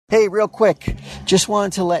Hey, real quick, just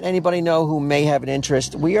wanted to let anybody know who may have an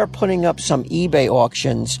interest. We are putting up some eBay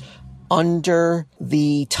auctions under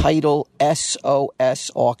the title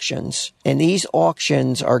SOS Auctions. And these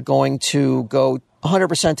auctions are going to go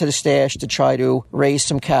 100% to the stash to try to raise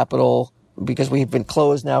some capital because we've been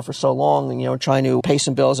closed now for so long and, trying to pay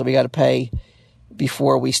some bills that we got to pay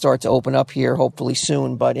before we start to open up here, hopefully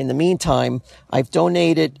soon. But in the meantime, I've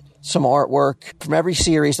donated some artwork from every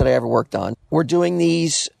series that I ever worked on. We're doing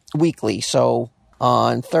these weekly, so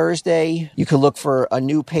on Thursday, you can look for a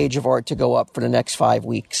new page of art to go up for the next 5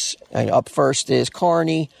 weeks. And up first is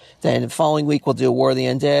Carney, then the following week we'll do War of the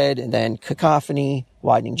Undead, and then Cacophony,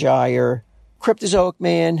 Widening Gyre, Cryptozoic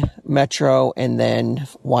Man, Metro, and then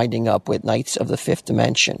winding up with Knights of the Fifth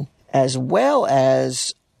Dimension. As well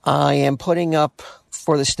as I am putting up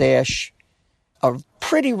for the stash a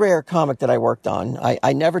pretty rare comic that I worked on.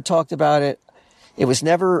 I never talked about it. It was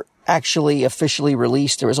never actually officially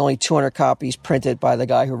released. There was only 200 copies printed by the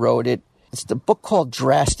guy who wrote it. It's the book called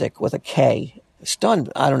Drastic with a K. It's done,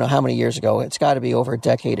 I don't know how many years ago. It's got to be over a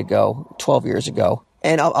decade ago, 12 years ago.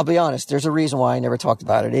 And I'll be honest, there's a reason why I never talked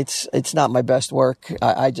about it. It's not my best work.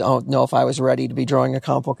 I don't know if I was ready to be drawing a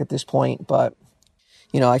comic book at this point, but,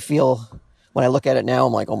 I feel when I look at it now,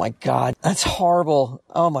 I'm like, oh my God, that's horrible.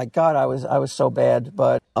 Oh my God, I was so bad.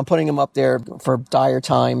 But I'm putting them up there for dire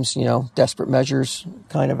times, desperate measures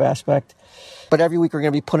kind of aspect. But every week we're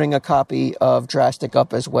going to be putting a copy of Drastic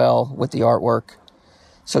up as well with the artwork.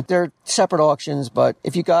 So they're separate auctions, but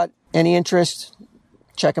if you got any interest,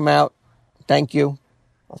 check them out. Thank you.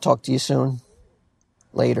 I'll talk to you soon.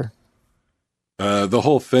 Later. The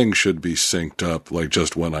whole thing should be synced up, like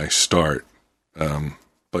just when I start.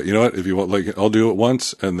 But you know what? If you want, I'll do it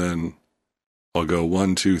once, and then I'll go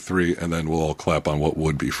 1, 2, 3, and then we'll all clap on what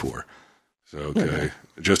would be 4. So, okay.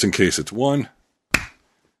 Mm-hmm. Just in case it's 1,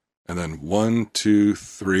 and then 1, 2,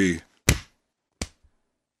 3.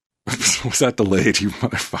 Was that delayed, you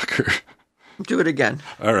motherfucker? Do it again.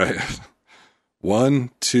 All right.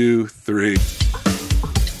 1, 2, 3.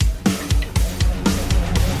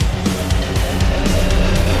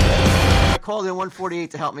 I called in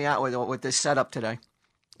 148 to help me out with this setup today.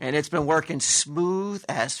 And it's been working smooth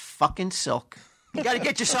as fucking silk. You got to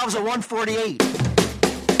get yourselves a 148.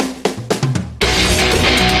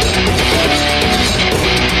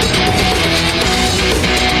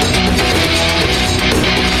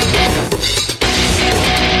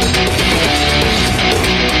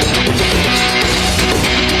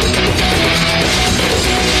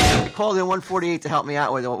 I called in 148 to help me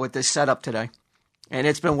out with this setup today. And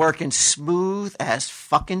it's been working smooth as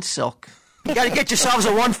fucking silk. You got to get yourselves a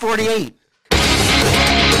 148.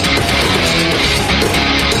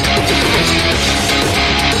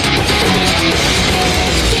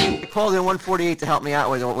 I called in 148 to help me out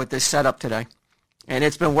with this setup today. And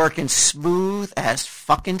it's been working smooth as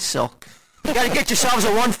fucking silk. You got to get yourselves a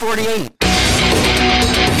 148.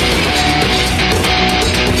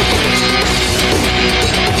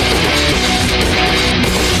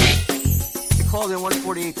 I called in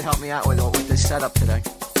 148 to help me out with this setup today.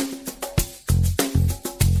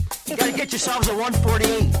 You gotta get yourselves a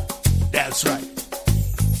 148. That's right.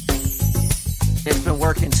 It's been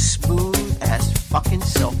working smooth as fucking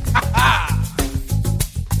silk.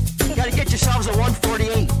 You gotta get yourselves a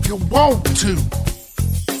 148. You want to.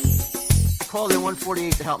 I called in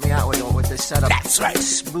 148 to help me out with this setup. That's right.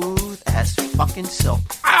 Smooth as fucking silk.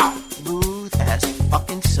 Ow. Smooth as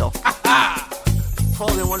fucking silk.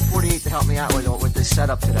 Called in 148 to help me out with this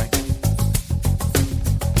setup today.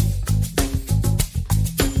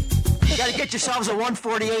 You gotta get yourselves a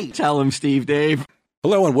 148. Tell him, Steve Dave.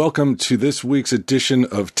 Hello and welcome to this week's edition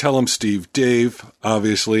of Tell 'em Steve Dave.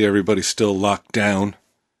 Obviously, everybody's still locked down,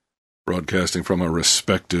 broadcasting from our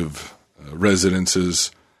respective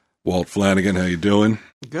residences. Walt Flanagan, how you doing?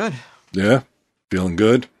 Good. Yeah? Feeling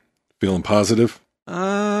good? Feeling positive?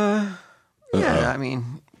 Yeah, I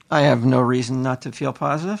mean, I have no reason not to feel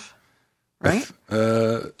positive, right?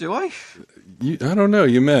 Do I? I don't know.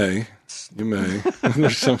 You may. You may.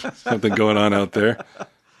 There's something going on out there.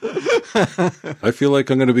 I feel like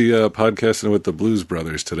I'm going to be podcasting with the Blues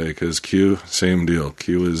Brothers today because Q, same deal.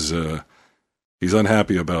 Q is he's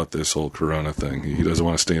unhappy about this whole Corona thing. He doesn't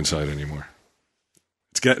want to stay inside anymore.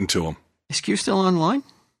 It's getting to him. Is Q still online?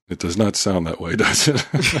 It does not sound that way, does it?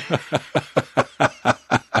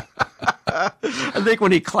 I think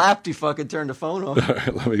when he clapped, he fucking turned the phone off. All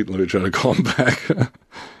right, let me try to call him back.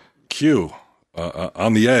 Q,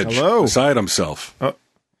 on the edge, Hello. beside himself.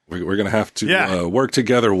 We're going to have to work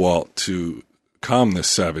together, Walt, to calm this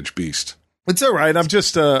savage beast. It's all right. I'm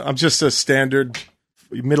just a standard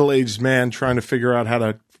middle-aged man trying to figure out how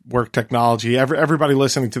to network technology. Everybody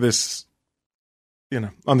listening to this,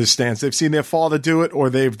 understands. They've seen their father do it or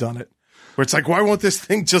they've done it. Where it's like, why won't this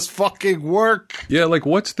thing just fucking work? Yeah, like,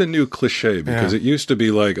 what's the new cliche? Because it used to be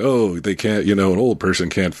like, oh, they can't, an old person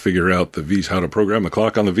can't figure out how to program a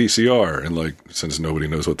clock on the VCR. And, like, since nobody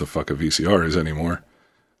knows what the fuck a VCR is anymore,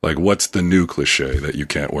 like, what's the new cliche? That you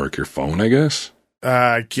can't work your phone, I guess?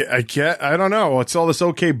 I can't. I don't know. It's all this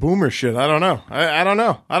okay boomer shit. I don't know. I don't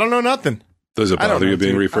know. I don't know nothing. Does it bother you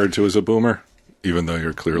being referred to as a boomer? Even though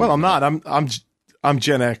you're clearly... Well, I'm not. I'm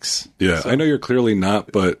Gen X. Yeah, so. I know you're clearly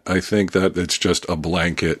not, but I think that it's just a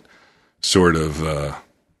blanket sort of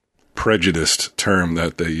prejudiced term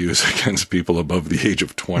that they use against people above the age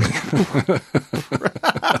of 20.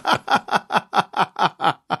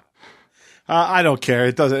 I don't care.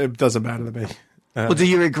 It doesn't matter to me. Well, do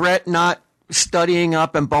you regret not studying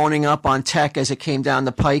up and boning up on tech as it came down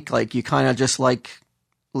the pike? Like, you kind of just like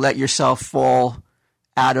let yourself fall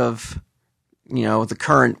out of, the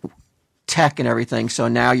current tech and everything. So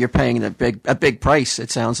now you're paying a big price,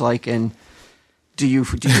 it sounds like. And do you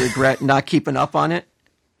regret not keeping up on it?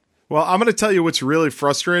 Well, I'm going to tell you what's really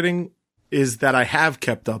frustrating is that I have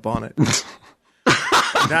kept up on it.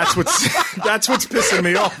 That's what's pissing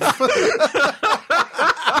me off.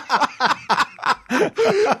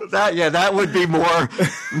 That would be more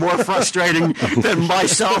frustrating than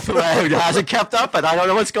myself who hasn't kept up and I don't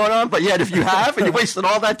know what's going on. But yet, if you have and you wasted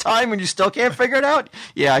all that time and you still can't figure it out,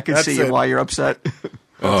 I can see why you're upset. That's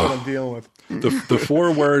what I'm dealing with.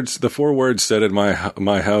 The four words said in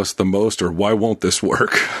my house the most are, "Why won't this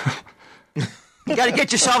work?" You got to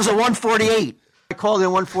get yourselves a 148. I called in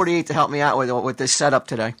 148 to help me out with this setup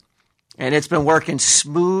today. And it's been working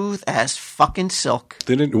smooth as fucking silk.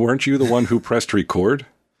 Weren't you the one who pressed record?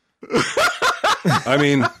 I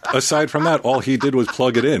mean, aside from that, all he did was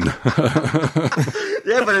plug it in.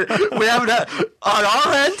 Yeah, but we haven't had, on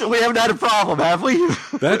our end, we haven't had a problem, have we?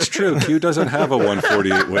 That's true. Q doesn't have a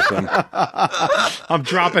 148 with him. I'm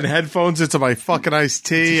dropping headphones into my fucking iced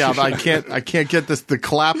tea. I can't get the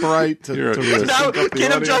clap right. Now,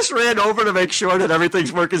 Kidham just ran over to make sure that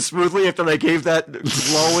everything's working smoothly after they gave that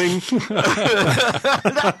glowing.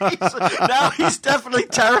 now he's definitely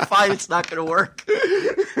terrified it's not going to work.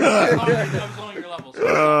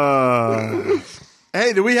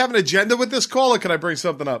 Hey, do we have an agenda with this call, or can I bring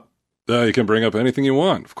something up? You can bring up anything you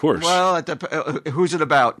want, of course. Well, who's it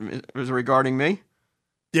about? Is it regarding me?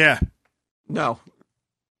 Yeah. No.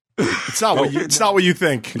 It's not what you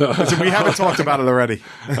think. No. We haven't talked about it already.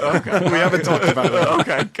 Okay. We haven't talked about it already.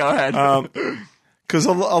 Okay, go ahead. Because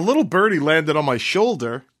a little birdie landed on my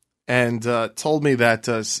shoulder and told me that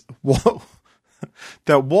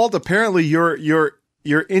Walt, apparently you're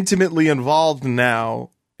intimately involved now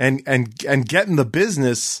and getting the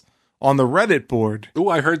business on the Reddit board. Oh,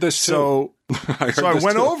 I heard this too. I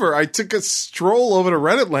went over. I took a stroll over to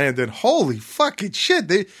Reddit land, and holy fucking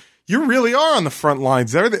shit, you really are on the front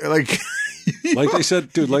lines. Everything like they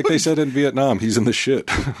said, dude. Like they said in Vietnam, he's in the shit.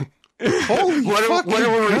 Holy what are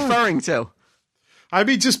we referring to? I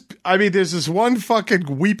mean, there's this one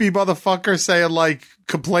fucking weepy motherfucker saying, like,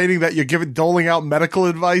 complaining that you're doling out medical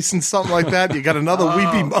advice and something like that. You got another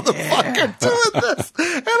weepy motherfucker doing this.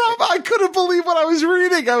 And I couldn't believe what I was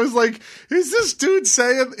reading. I was like, is this dude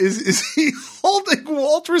saying, is he holding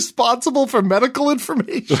Walt responsible for medical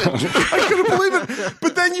information? I couldn't believe it.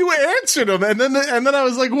 But then you answered him. And then I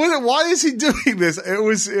was like, why is he doing this? It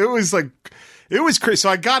was like, it was crazy. So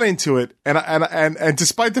I got into it, and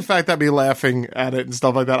despite the fact that me laughing at it and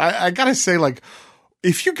stuff like that, I gotta say, like,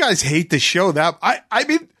 if you guys hate the show, I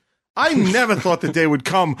mean, I never thought the day would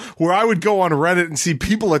come where I would go on Reddit and see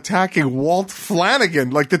people attacking Walt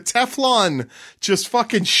Flanagan. Like, the Teflon just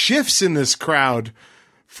fucking shifts in this crowd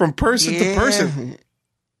from person to person.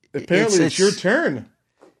 Apparently, it's your turn.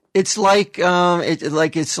 It's like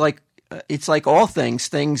it's like all things.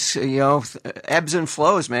 Things, ebbs and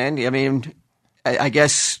flows, man. I mean, I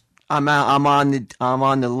guess I'm on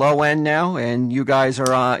the low end now, and you guys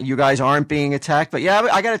aren't being attacked. But yeah,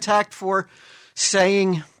 I got attacked for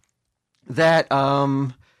saying that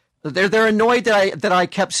they're annoyed that I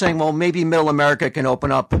kept saying, well, maybe Middle America can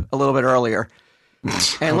open up a little bit earlier.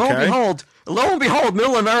 And lo and behold,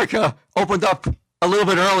 Middle America opened up a little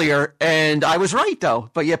bit earlier, and I was right though.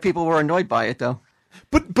 But yeah, people were annoyed by it though.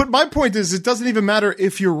 But my point is, it doesn't even matter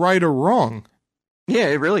if you're right or wrong. Yeah,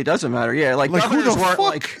 it really doesn't matter. Yeah, like who the fuck?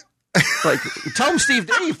 Like Tell 'em Steve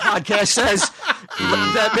Dave podcast says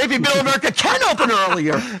that maybe Middle America can open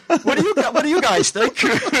earlier. What do you guys think?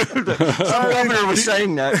 Some governor was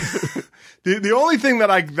saying that. The only thing that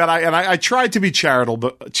I tried to be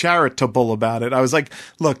charitable about it. I was like,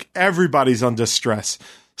 look, everybody's under stress.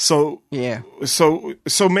 So Yeah. So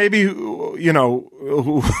maybe, you know,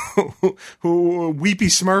 who Weepy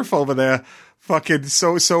Smurf over there, fucking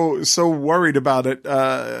so worried about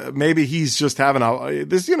it. Maybe he's just having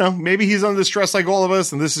this, you know, maybe he's under stress like all of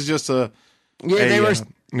us, and this is just some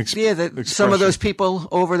of those people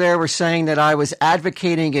over there were saying that I was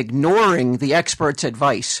advocating ignoring the experts'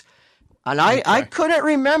 advice. And I couldn't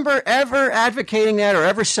remember ever advocating that or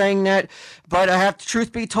ever saying that, but I have,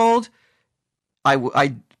 truth be told,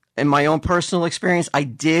 I in my own personal experience, I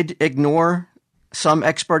did ignore some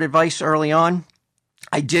expert advice early on.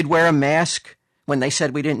 I did wear a mask when they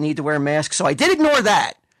said we didn't need to wear a mask, so I did ignore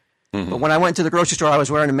that. Mm-hmm. But when I went to the grocery store, I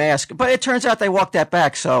was wearing a mask. But it turns out they walked that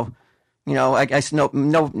back, so, you know, I guess no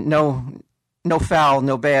foul,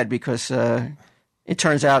 no bad, because it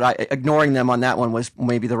turns out ignoring them on that one was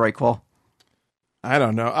maybe the right call. I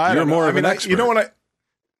don't know. You're more of an expert. You know what I...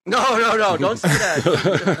 No, don't say that.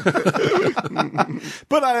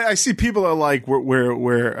 But I see people are like,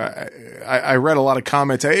 where I read a lot of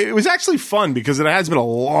comments. It was actually fun because it has been a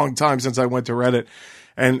long time since I went to Reddit,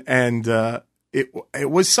 and it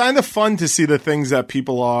was kind of fun to see the things that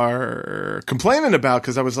people are complaining about,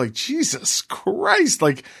 because I was like, Jesus Christ,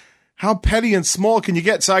 like how petty and small can you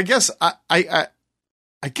get? So I guess I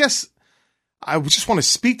guess I just want to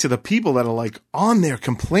speak to the people that are like on there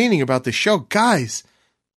complaining about the show, guys.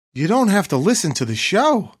 You don't have to listen to the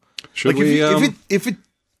show. Should like we? If it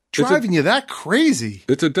driving you that crazy,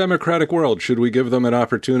 it's a democratic world. Should we give them an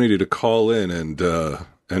opportunity to call in and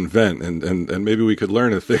vent, and maybe we could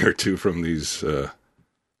learn a thing or two from these guys?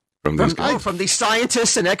 From these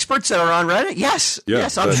scientists and experts that are on Reddit? Yes.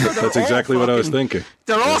 I'm sure that's exactly what I was thinking.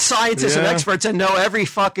 They're all scientists and experts and know every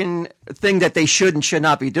fucking thing that they should and should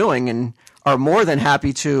not be doing, and are more than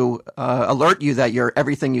happy to alert you that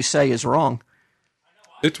everything you say is wrong.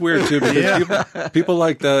 It's weird too, because people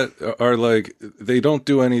like that are like, they don't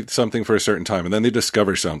do something for a certain time, and then they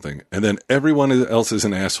discover something, and then everyone else is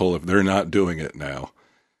an asshole if they're not doing it now.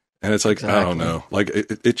 And it's like, exactly. I don't know, like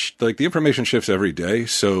it's like the information shifts every day,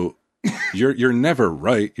 so you're never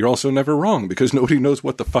right. You're also never wrong, because nobody knows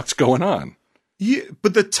what the fuck's going on. Yeah,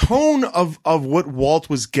 but the tone of what Walt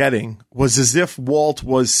was getting was as if Walt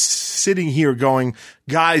was sitting here going,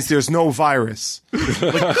 guys, there's no virus.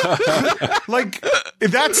 Like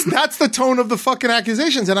that's the tone of the fucking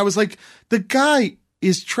accusations. And I was like, the guy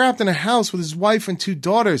is trapped in a house with his wife and 2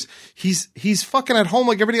 daughters. He's fucking at home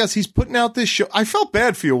like everybody else. He's putting out this show. I felt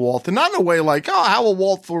bad for you, Walt, and not in a way like, oh, how will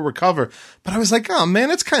Walt recover? But I was like, oh man,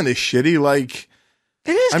 it's kind of shitty. Like,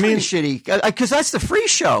 it is kind of shitty, because that's the free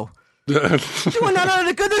show. Doing that out of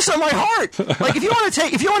the goodness of my heart. Like, if you want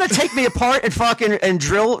to take me apart and fucking and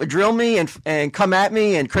drill me and come at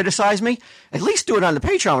me and criticize me, at least do it on the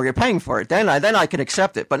Patreon where you're paying for it. Then I can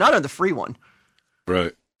accept it, but not on the free one.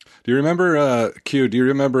 Right. Do you remember Q? Do you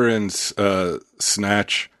remember in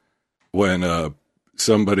Snatch when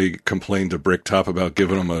somebody complained to Bricktop about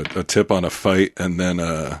giving him a tip on a fight, and then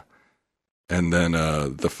the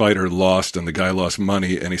fighter lost, and the guy lost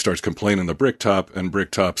money, and he starts complaining to Bricktop, and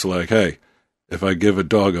Bricktop's like, hey, if I give a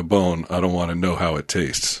dog a bone, I don't want to know how it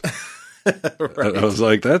tastes. Right. I was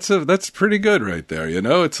like, that's pretty good right there. You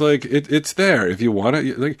know, it's like, it's there if you want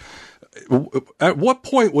it. Like, at what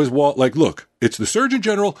point was Walt like, look, it's the Surgeon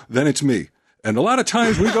General, then it's me. And a lot of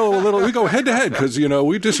times we go head to head because, you know,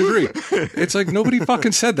 we disagree. It's like, nobody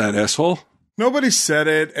fucking said that, asshole. Nobody said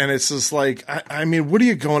it, and it's just like, I mean, what are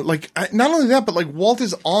you going, like, not only that, but like, Walt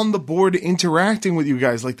is on the board interacting with you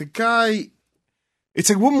guys. Like, the guy, it's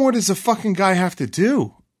like, what more does the fucking guy have to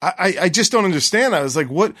do? I just don't understand. I was like,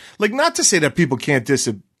 what, like, not to say that people can't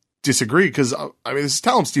disagree, because, I mean,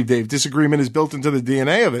 tell him, Steve Dave, disagreement is built into the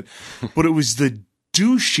DNA of it, but it was the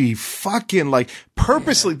douchey fucking, like,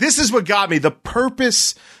 purposely, this is what got me, the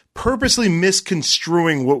purposely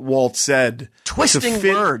misconstruing what Walt said. Twisting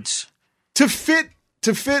words. To fit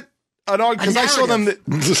an argument, because I saw them that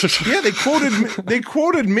they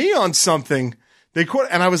quoted me on something.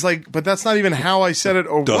 And I was like, but that's not even how I said it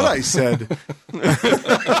or what I said.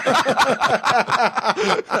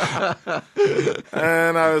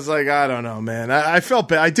 And I was like, I don't know, man. I felt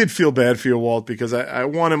bad. I did feel bad for you, Walt, because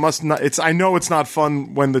I know it's not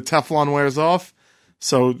fun when the Teflon wears off.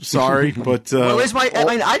 So sorry, but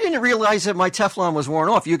I didn't realize that my Teflon was worn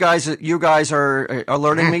off. You guys are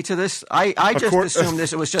alerting me to this. I just assumed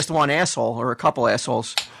it was just one asshole or a couple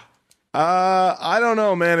assholes. I don't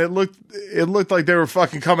know, man. It looked like they were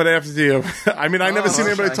fucking coming after you. I mean, I never seen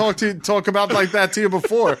anybody talk about like that to you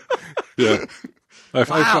before. Yeah.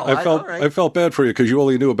 I felt bad for you because you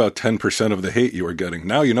only knew about 10% of the hate you were getting.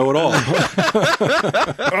 Now you know it all.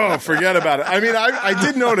 Oh, forget about it. I mean, I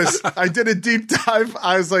did notice. I did a deep dive.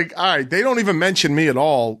 I was like, all right, they don't even mention me at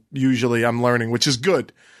all. Usually, I'm learning, which is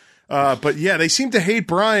good. But yeah, they seem to hate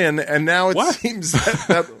Brian, and now it seems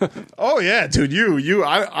that. Oh yeah, dude,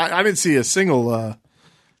 I didn't see a single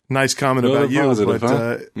nice comment about you, positive,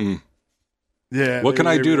 but. Huh? Yeah. What can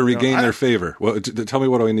I do to regain their favor? Well, tell me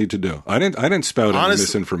what do I need to do. I didn't spout any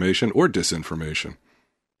misinformation or disinformation.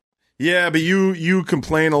 Yeah, but you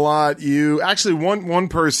complain a lot. You actually one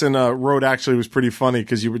person wrote actually was pretty funny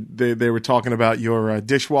because they were talking about your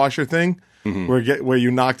dishwasher thing. Mm-hmm. Where you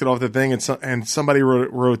knocked it off the thing, and somebody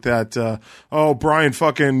wrote that Brian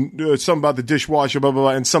fucking something about the dishwasher, blah blah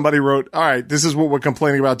blah, and somebody wrote, all right, this is what we're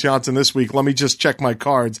complaining about Johnson this week. Let me just check my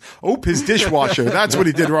cards. Oh, his dishwasher, that's what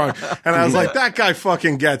he did wrong. And I was like, that guy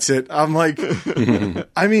fucking gets it. I'm like,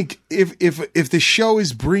 I mean, if the show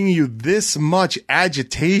is bringing you this much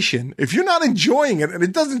agitation, if you're not enjoying it, and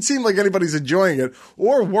it doesn't seem like anybody's enjoying it,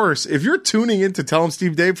 or worse, if you're tuning in to Tell 'em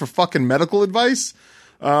Steve Dave for fucking medical advice,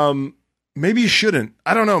 maybe you shouldn't.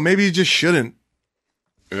 I don't know. Maybe you just shouldn't.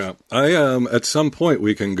 Yeah, I at some point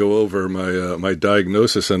we can go over my my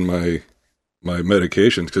diagnosis and my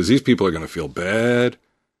medications because these people are going to feel bad.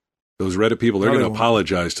 Those Reddit people, they're going to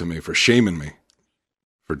apologize to me for shaming me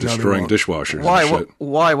for destroying dishwashers. Why? And shit.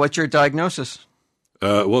 Why? What's your diagnosis?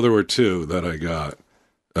 Well, there were two that I got: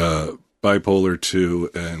 bipolar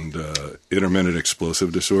 2 and intermittent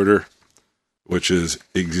explosive disorder, which is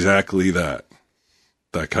exactly that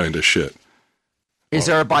kind of shit. Is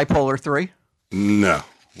there a bipolar 3? No,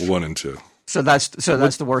 1 and 2. So that's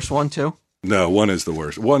the worst one too? No, 1 is the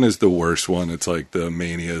worst. 1 is the worst one. It's like the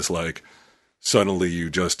mania is like suddenly you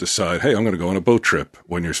just decide, hey, I'm going to go on a boat trip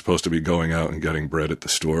when you're supposed to be going out and getting bread at the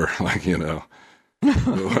store. Like,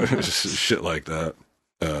 shit like that.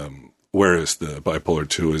 Whereas the bipolar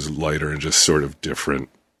 2 is lighter and just sort of different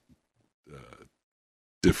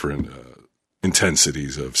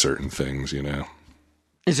intensities of certain things,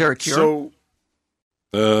 Is there a cure?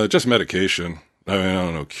 So, just medication. I mean, I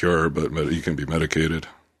don't know cure, but you can be medicated,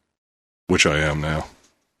 which I am now.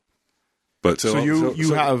 But so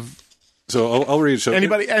you have. So I'll read. So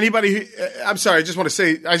anybody. I'm sorry. I just want to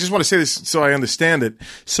say this so I understand it.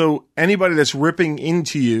 So anybody that's ripping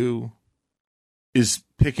into you is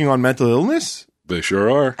picking on mental illness. They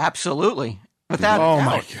sure are. Absolutely. Without a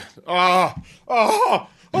my doubt. God.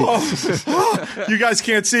 You guys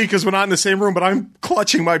can't see because we're not in the same room, but I'm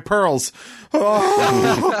clutching my pearls.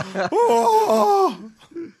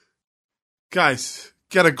 Guys,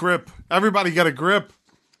 get a grip. Everybody get a grip.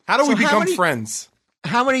 How do we become friends?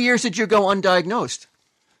 How many years did you go undiagnosed?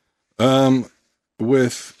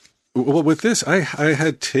 With this,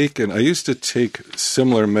 I used to take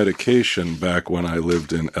similar medication back when I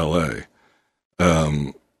lived in LA.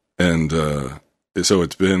 So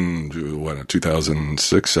it's been,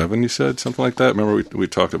 2006, 7, you said? Something like that? Remember we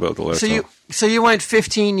talked about the last time? So you went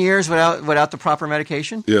 15 years without the proper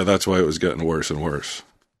medication? Yeah, that's why it was getting worse and worse.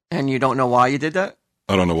 And you don't know why you did that?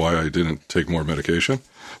 I don't know why I didn't take more medication.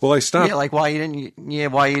 Well, I stopped. Yeah, like why you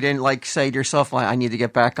didn't like say to yourself, I need to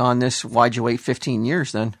get back on this. Why'd you wait 15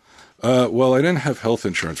 years then? Well, I didn't have health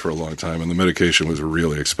insurance for a long time, and the medication was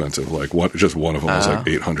really expensive. Like just one of them was like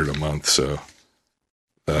 $800 a month, so...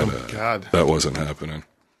 That wasn't happening.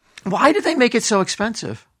 Why did they make it so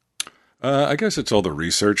expensive? I guess it's all the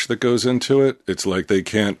research that goes into it. It's like they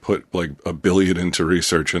can't put like $1 billion into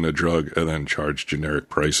research in a drug and then charge generic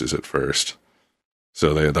prices at first.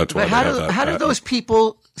 So that's why. But how do those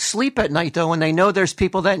people sleep at night though, when they know there's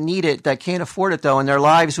people that need it that can't afford it though, and their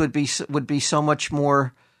lives would be so much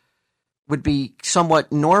more, would be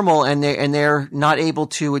somewhat normal, and they're not able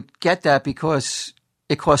to get that because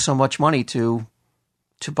it costs so much money to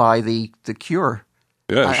buy the cure.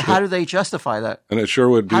 Yeah, how do they justify that? And it sure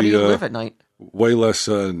would be. How do you live at night? Way less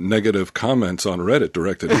negative comments on Reddit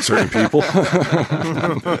directed at certain people.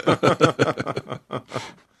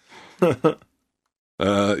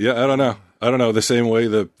 Yeah, I don't know. The same way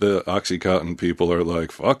the OxyContin people are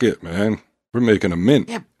like, fuck it, man. We're making a mint.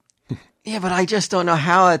 Yeah, but I just don't know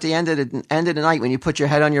how at the end of the night when you put your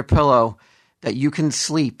head on your pillow that you can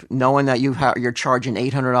sleep knowing that you're charging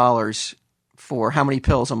 $800 for how many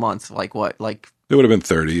pills a month? Like what? Like it would have been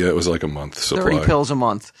 30. Yeah, it was like a month supply. 30 pills a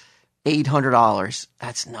month, $800.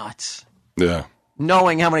 That's nuts. Yeah.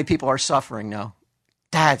 Knowing how many people are suffering now,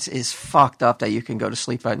 that is fucked up. That you can go to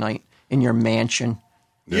sleep at night in your mansion.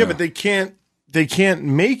 Yeah, but they can't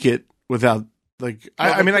make it without like.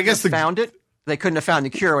 Well, I mean, I guess found it. They couldn't have found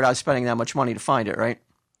the cure without spending that much money to find it, right?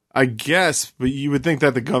 I guess, but you would think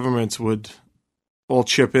that the governments would all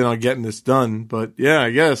chip in on getting this done. But yeah,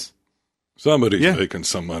 I guess Somebody's making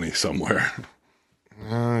some money somewhere.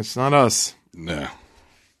 It's not us. No.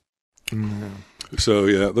 So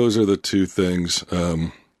yeah, those are the two things.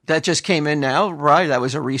 That just came in now, right? That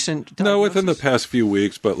was a recent diagnosis? No, within the past few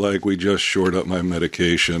weeks, but like we just shored up my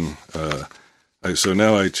medication. So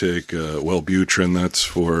now I take Wellbutrin. That's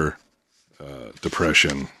for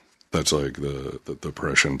depression. That's like the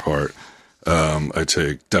depression part. I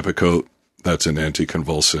take Depakote. That's an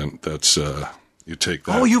anticonvulsant. That's you take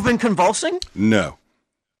that. Oh, you've been convulsing? No,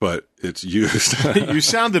 but it's used. You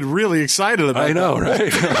sounded really excited about I know, that.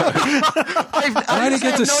 right? I didn't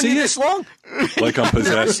get to see it this long. like I'm I've never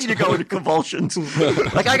possessed. seen you go into convulsions.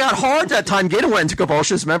 Like I got hard that time. Gator went into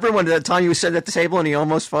convulsions. Remember when that time you sat at the table and he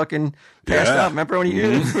almost fucking passed Yeah. out? Remember when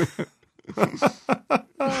you?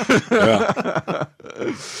 Yeah.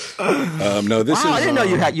 No, this is. I didn't know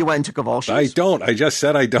you went into convulsions. I don't. I just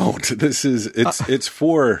said I don't. This is. It's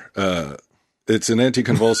for. It's an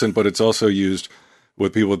anticonvulsant, but it's also used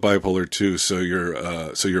with people with bipolar too. So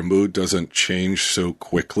your mood doesn't change so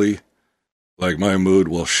quickly. Like my mood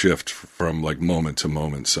will shift from like moment to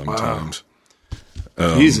moment sometimes.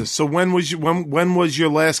 Wow. Jesus. So when was your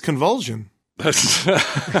last convulsion? That's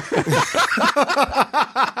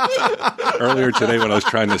earlier today when I was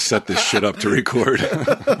trying to set this shit up to record.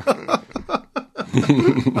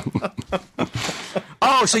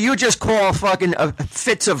 Oh, so you just call fucking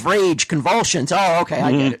fits of rage convulsions? Oh, okay,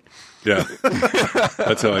 I get it. Yeah,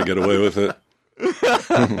 that's how I get away with it.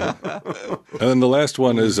 And then the last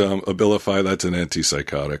one is Abilify. That's an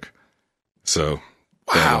antipsychotic. So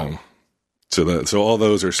wow. So all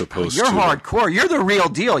those are supposed You're to. You're hardcore. You're the real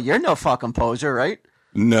deal. You're no fucking poser, right?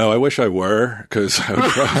 No, I wish I were, because I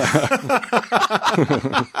would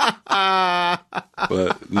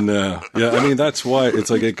but no. Yeah, I mean, that's why it's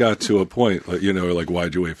like it got to a point, like, you know, like,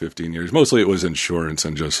 why'd you wait 15 years? Mostly it was insurance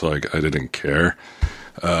and just like, I didn't care.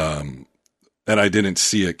 And I didn't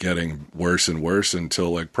see it getting worse and worse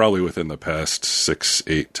until like probably within the past 6,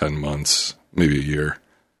 8, 10 months, maybe a year.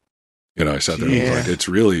 You know, I sat there and was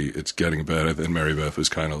like, it's getting better. And Mary Beth was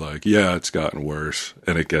kind of like, yeah, it's gotten worse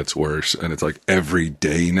and it gets worse. And it's like every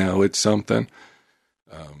day now it's something.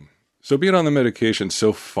 So being on the medication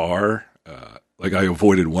so far, like I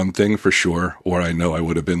avoided one thing for sure, or I know I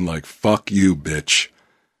would have been like, fuck you, bitch.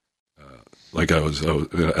 Like I was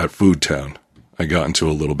at Food Town. I got into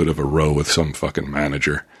a little bit of a row with some fucking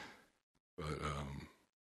manager. But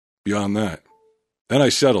beyond that, and I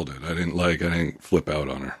settled it. I didn't flip out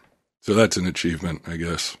on her. So that's an achievement, I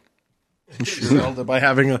guess. Sure. by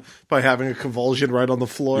having a convulsion right on the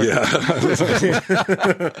floor. Yeah.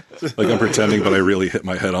 Like I'm pretending, but I really hit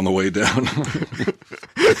my head on the way down.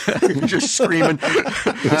 You're just screaming.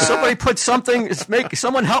 Somebody put something.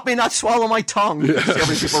 Someone help me not swallow my tongue. Yeah. See how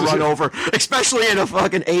many people run over, especially in a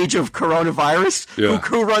fucking age of coronavirus. Yeah.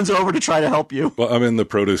 Who runs over to try to help you? Well, I'm in the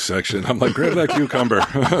produce section. I'm like, grab that cucumber.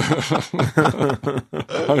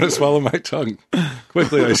 I'm going to swallow my tongue.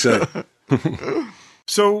 Quickly, I said.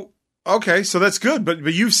 So, okay, so that's good. But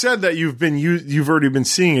you've said that you've already been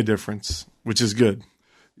seeing a difference, which is good.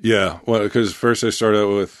 Yeah, well, because first I started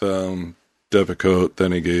out with Depakote,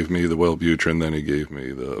 then he gave me the Wellbutrin, then he gave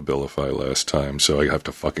me the Abilify last time. So I have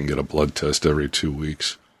to fucking get a blood test every 2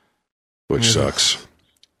 weeks, which sucks.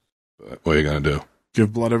 But what are you going to do?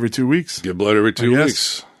 Give blood every 2 weeks. Give blood every 2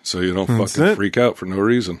 weeks so you don't fucking freak out for no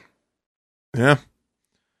reason. Yeah.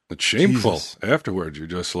 It's shameful. Jesus. Afterwards, you're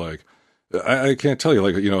just like, I can't tell you,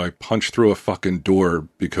 like, you know, I punched through a fucking door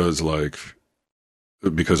because I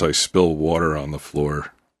spill water on the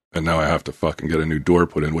floor, and now I have to fucking get a new door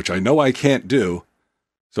put in, which I know I can't do,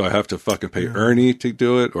 so I have to fucking pay Ernie to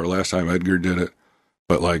do it, or last time Edgar did it,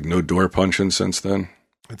 but, like, no door punching since then.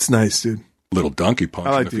 It's nice, dude. Little donkey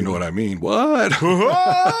punching, like if you know what I mean. What?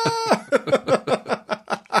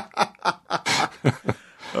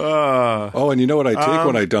 Oh, and you know what I take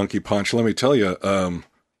when I donkey punch? Let me tell you,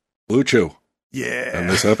 Blue Chew. Yeah. And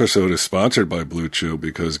this episode is sponsored by Blue Chew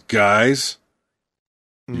because guys,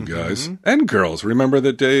 you guys, and girls, remember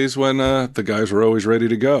the days when the guys were always ready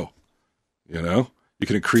to go? You know? You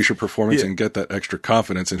can increase your performance and get that extra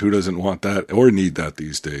confidence, and who doesn't want that or need that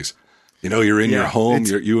these days? You know, you're in your home,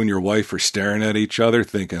 you and your wife are staring at each other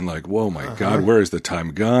thinking like, whoa, my God, where is the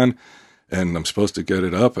time gone? And I'm supposed to get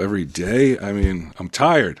it up every day. I mean, I'm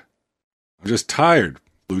tired. I'm just tired.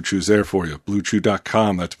 Blue Chew's there for you.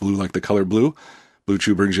 BlueChew.com. That's blue like the color blue. Blue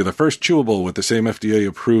Chew brings you the first chewable with the same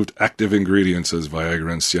FDA-approved active ingredients as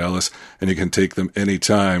Viagra and Cialis, and you can take them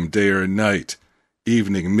anytime, day or night.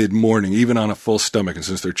 evening, mid-morning, even on a full stomach. And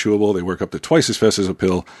since they're chewable, they work up to twice as fast as a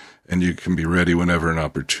pill, and you can be ready whenever an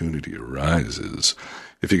opportunity arises.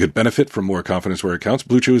 If you could benefit from more confidence where it counts,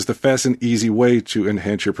 Blue Chew is the fast and easy way to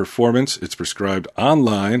enhance your performance. It's prescribed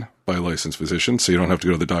online by licensed physicians, so you don't have to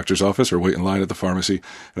go to the doctor's office or wait in line at the pharmacy,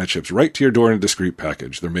 and it ships right to your door in a discreet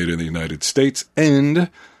package. They're made in the United States,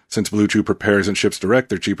 and since Blue Chew prepares and ships direct,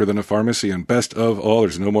 they're cheaper than a pharmacy, and best of all,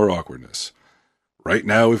 there's no more awkwardness. Right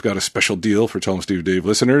now, we've got a special deal for Tell 'em Steve Dave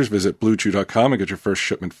listeners. Visit BlueChew.com and get your first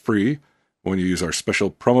shipment free when you use our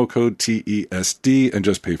special promo code TESD and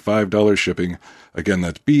just pay $5 shipping. Again,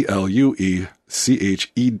 that's BLUECHEW.com,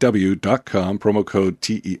 promo code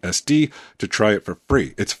TESD, to try it for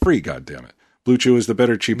free. It's free, goddammit. Blue Chew is the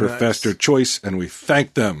better, cheaper, faster choice, and we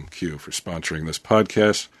thank them, Q, for sponsoring this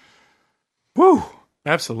podcast. Woo!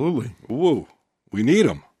 Absolutely. Woo! We need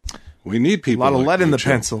them. We need people. A lot of like lead in Blue the Chew.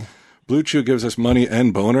 pencil. Blue Chew gives us money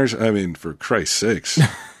and boners. I mean, for Christ's sakes,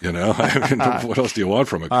 you know. I mean, what else do you want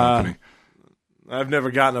from a company? I've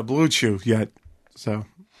never gotten a Blue Chew yet, so.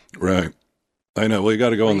 Right. I know. Well, you got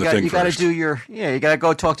to go on the thing You got to first. do you got to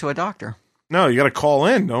go talk to a doctor. No, you got to call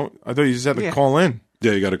in. Don't I thought you just had to call in.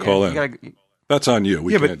 Yeah, you got to call in. That's on you.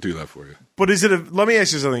 We can't do that for you. But is it let me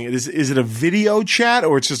ask you something. Is it a video chat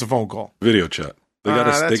or it's just a phone call? Video chat. They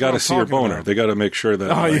got to see your boner. About. They got to make sure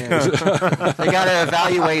that. Oh, yeah. They got to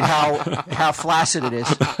evaluate how flaccid it is.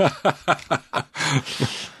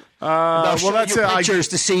 Well, that's it. Pictures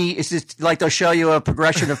to see. It's just like they'll show you a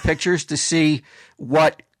progression of pictures to see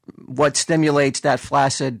what stimulates that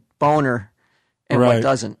flaccid boner and what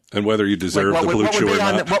doesn't, and whether you deserve the Blue Chew or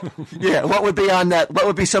not. What would be on that? What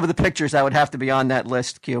would be some of the pictures that would have to be on that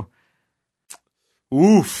list? Q.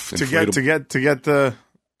 Oof! To get the.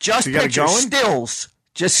 Just pictures, stills.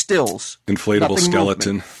 Just stills. Inflatable Nothing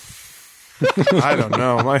skeleton. I don't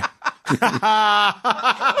know.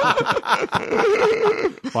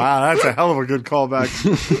 Wow, that's a hell of a good callback.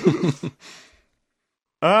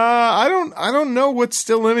 I don't know what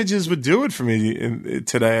still images would do it for me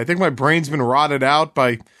today. I think my brain's been rotted out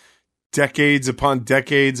by decades upon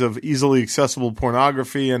decades of easily accessible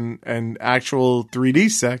pornography and actual 3D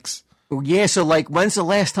sex. Yeah, so like, when's the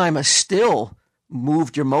last time a still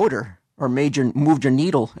moved your motor or moved your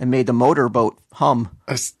needle and made the motorboat hum?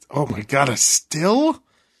 Oh my God, a still?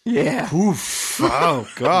 Yeah. Oof. Oh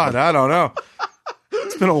God, I don't know.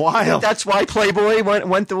 It's been a while. That's why Playboy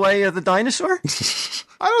went the way of the dinosaur?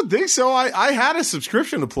 I don't think so. I had a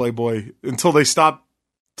subscription to Playboy until they stopped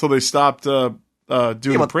doing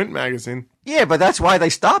a print magazine. Yeah, but that's why they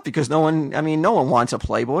stopped, because no one wants a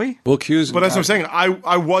Playboy. Well, Q's. But that's what I'm saying.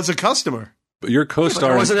 I was a customer. But your co-star. But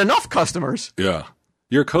there wasn't enough customers. Yeah.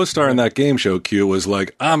 Your co-star in that game show, Q, was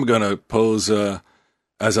like, I'm going to pose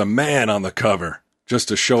as a man on the cover just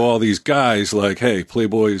to show all these guys, like, hey,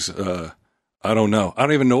 Playboy's, I don't know. I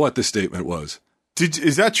don't even know what the statement was.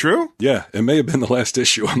 Is that true? Yeah, it may have been the last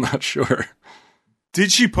issue. I'm not sure.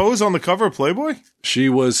 Did she pose on the cover of Playboy? She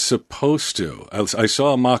was supposed to. I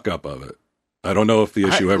saw a mock-up of it. I don't know if the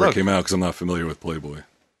issue ever came out because I'm not familiar with Playboy.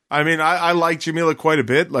 I mean, I like Jamila quite a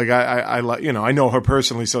bit. Like, I like, I know her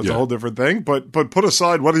personally, so it's a whole different thing. But put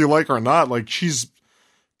aside whether you like her or not, like, she's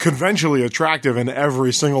conventionally attractive in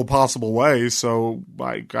every single possible way. So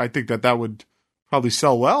I think that would probably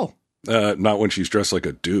sell well. Not when she's dressed like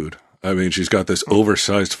a dude. I mean, she's got this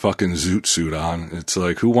oversized fucking zoot suit on. It's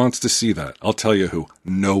like, who wants to see that? I'll tell you who.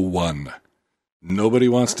 No one. Nobody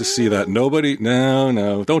wants to see that. Nobody.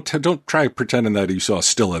 No. Don't try pretending that you saw a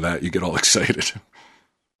still of that. You get all excited.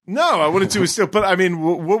 No, I wouldn't do a still. But I mean,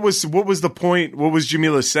 what was the point? What was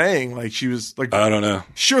Jamila saying? Like, she was like, I don't know.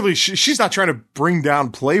 Surely she's not trying to bring down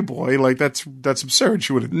Playboy. Like, that's absurd.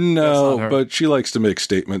 She would. No, but she likes to make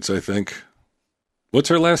statements, I think. What's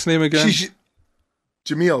her last name again?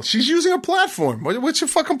 Jamil. She's using a platform. What's your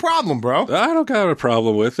fucking problem, bro? I don't got a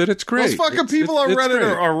problem with it. It's great. Those fucking people on Reddit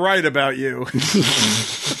are right about you.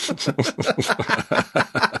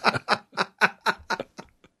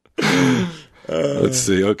 Let's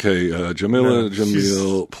see. Okay,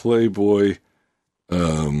 Jamil, Playboy.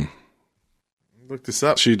 Look this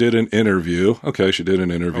up. She did an interview. Okay, she did an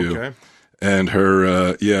interview. Okay. And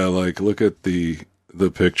her, look at the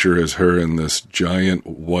picture as her in this giant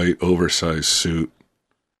white oversized suit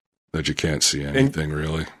that you can't see anything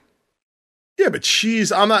really. Yeah, but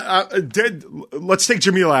I'm not dead. Let's take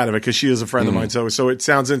Jamila out of it because she is a friend of mine. So it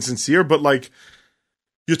sounds insincere, but like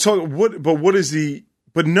you're talking, what is the,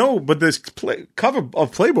 but this cover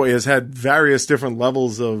of Playboy has had various different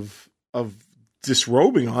levels of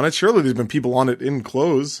disrobing on it. Surely there's been people on it in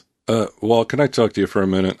clothes. Walt, can I talk to you for a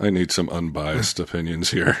minute? I need some unbiased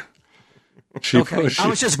opinions here. Okay. I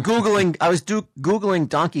was just Googling. I was Googling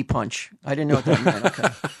donkey punch. I didn't know what that meant.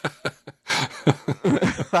 Okay.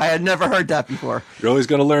 I had never heard that before. You're always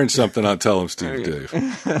going to learn something on Tell 'em Steve, Dave.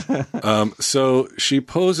 So she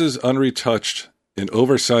poses unretouched in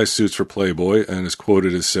oversized suits for Playboy and is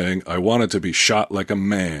quoted as saying, "I wanted to be shot like a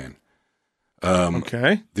man."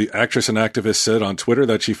 Okay. The actress and activist said on Twitter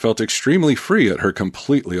that she felt extremely free at her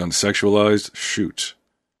completely unsexualized shoot.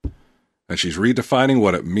 And she's redefining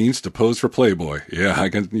what it means to pose for Playboy. Yeah,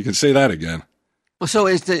 you can say that again. Well, so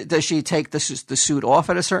does she take the suit off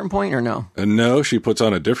at a certain point or no? And no, she puts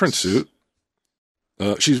on a different suit.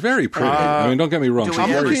 She's very pretty. I mean, don't get me wrong. Do She's we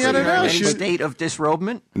very ever pretty. see her in any state of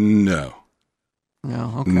disrobement? No.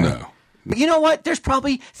 No, okay. No. But you know what? There's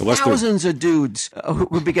probably thousands of dudes who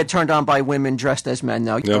would get turned on by women dressed as men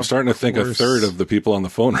now. Yeah, I'm starting to think a third of the people on the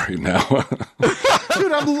phone right now.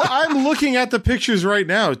 Dude, I'm looking at the pictures right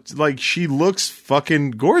now. Like, she looks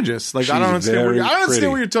fucking gorgeous. Like, I don't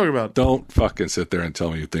understand what you're talking about. Don't fucking sit there and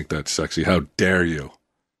tell me you think that's sexy. How dare you?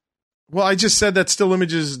 Well, I just said that still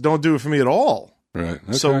images don't do it for me at all. Right.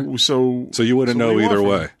 Okay. So you wouldn't know either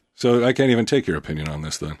way. So I can't even take your opinion on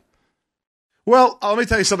this then. Well, let me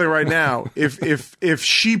tell you something right now. If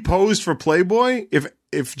she posed for Playboy,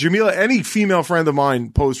 if Jamila, any female friend of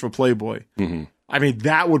mine, posed for Playboy, mm-hmm. I mean,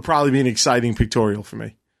 that would probably be an exciting pictorial for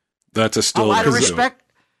me. That's a still. Out of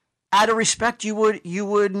respect, you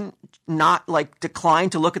would not like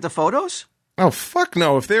decline to look at the photos. Oh fuck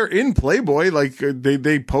no! If they're in Playboy, like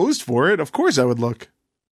they posed for it, of course I would look.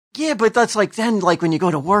 Yeah, but that's like then, like when you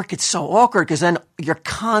go to work, it's so awkward because then you're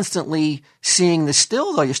constantly seeing the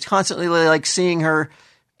still, though. You're constantly like seeing her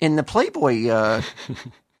in the Playboy.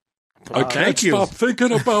 I can't stop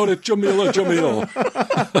thinking about it, Jamila. What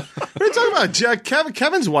are you talking about? Jack,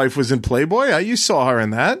 Kevin's wife was in Playboy. You saw her in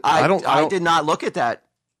that. I did not look at that.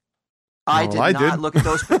 I did look at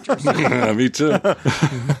those pictures. Me too.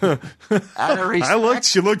 I looked.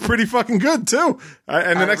 She looked pretty fucking good too.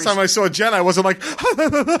 And the next time I saw Jen, I wasn't like.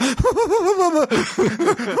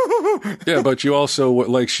 Yeah, but you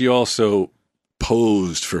also she also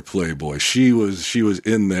posed for Playboy. She was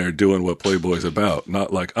in there doing what Playboy's about.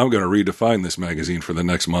 Not like I'm going to redefine this magazine for the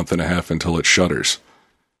next month and a half until it shutters.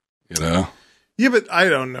 You know. Yeah, but I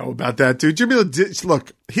don't know about that, dude. Jamila,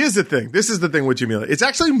 look, here's the thing. This is the thing with Jamila. It's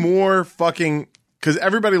actually more fucking, because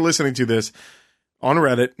everybody listening to this on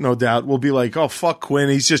Reddit, no doubt, will be like, oh, fuck Quinn.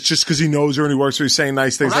 He's just because he knows her and he works for, he's saying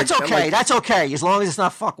nice things. Well, that's okay. That's okay. As long as it's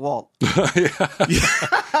not fuck Walt.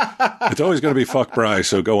 It's always going to be fuck Bry,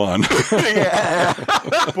 so go on. Yeah.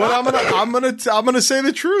 But I'm gonna say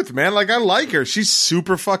the truth, man. Like, I like her. She's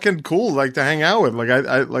super fucking cool, like, to hang out with. Like,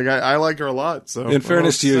 I like her a lot. So, in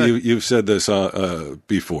fairness to you've said this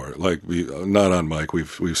before. Like, not on mic.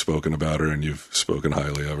 We've spoken about her and you've spoken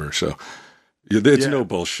highly of her. So it's no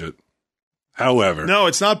bullshit. However, no,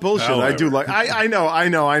 it's not bullshit. I do like. I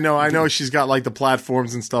know. She's got like the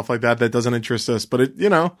platforms and stuff like that. That doesn't interest us, but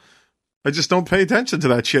I just don't pay attention to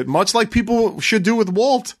that shit. Much like people should do with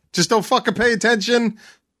Walt. Just don't fucking pay attention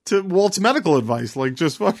to Walt's medical advice. Like,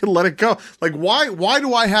 just fucking let it go. Like, why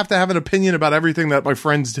do I have to have an opinion about everything that my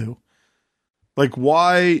friends do? Like,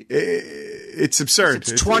 why? It's absurd.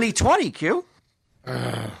 It's 2020, Q.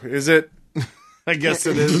 Is it? I guess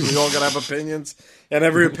it is. We all gotta have opinions, and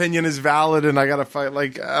every opinion is valid, and I gotta fight.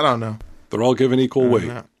 Like, I don't know. They're all given equal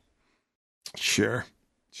weight. Sure.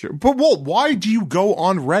 But Walt, why do you go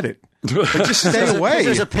on Reddit? Like, just stay away.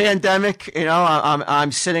 There's a pandemic.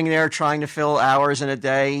 I'm sitting there trying to fill hours in a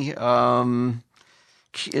day.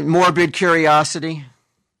 Morbid curiosity.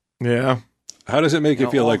 Yeah. How does it make you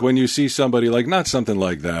feel like when you see somebody, like, not something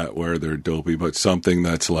like that where they're dopey, but something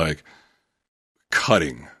that's like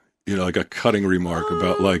cutting? Like a cutting remark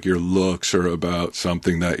about like your looks or about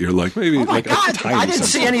something that you're like, maybe like God, a tiny I didn't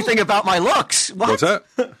see anything about my looks. What's that?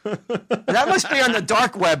 That must be on the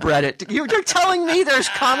dark web Reddit. You're telling me there's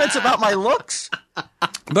comments about my looks?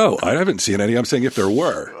 No, I haven't seen any. I'm saying if there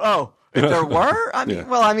were. Oh, if there were? I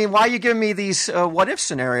mean, why are you giving me these what if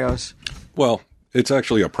scenarios? Well, it's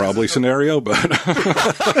actually a probably scenario, but.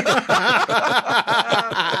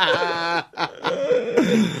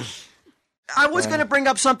 I was going to bring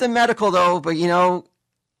up something medical, though, but,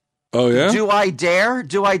 Oh, yeah? Do I dare?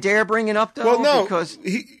 Do I dare bring it up, though? Well, no. Because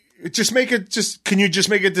can you just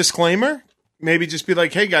make a disclaimer? Maybe just be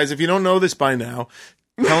like, hey, guys, if you don't know this by now,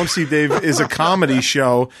 Tell 'em Steve Dave is a comedy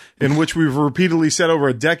show in which we've repeatedly said over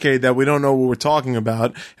a decade that we don't know what we're talking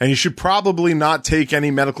about, and you should probably not take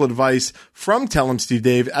any medical advice from Tell 'em Steve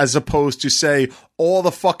Dave as opposed to, say, all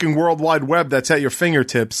the fucking World Wide Web that's at your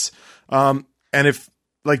fingertips. And if...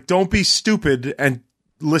 Like, don't be stupid and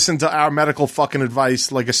listen to our medical fucking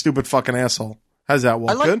advice like a stupid fucking asshole. How's that,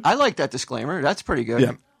 Walt? Good? I like that disclaimer. That's pretty good.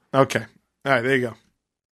 Yeah. Okay. All right, there you go.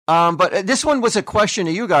 But this one was a question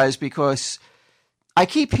to you guys because I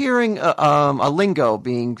keep hearing a lingo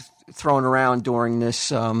being thrown around during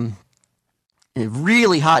this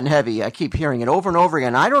really hot and heavy. I keep hearing it over and over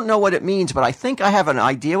again. I don't know what it means, but I think I have an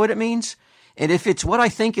idea what it means. And if it's what I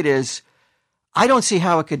think it is, I don't see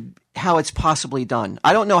how it's possibly done.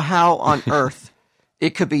 I don't know how on earth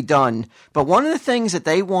it could be done. But one of the things that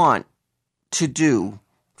they want to do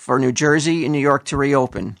for New Jersey and New York to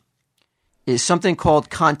reopen is something called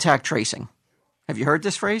contact tracing. Have you heard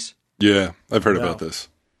this phrase? Yeah, I've heard about this.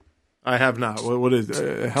 I have not. What is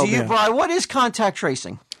help me out. Brian, what is contact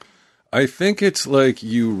tracing? I think it's like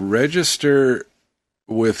you register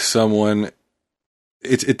with someone.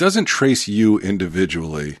 It doesn't trace you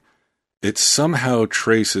individually. It somehow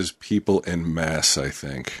traces people en masse, I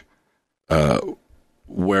think.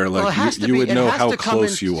 Where like you would know how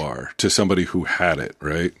close you are to somebody who had it,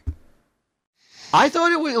 right? I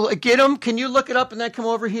thought it would get them. Can you look it up and then come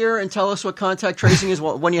over here and tell us what contact tracing is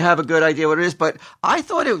when you have a good idea what it is? But I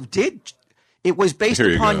thought it did. It was based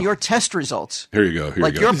upon your test results. Here you go.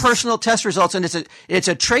 Your personal test results, and it's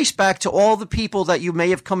a trace back to all the people that you may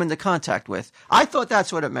have come into contact with. I thought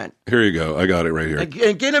that's what it meant. Here you go. I got it right here. And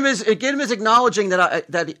Gidim is acknowledging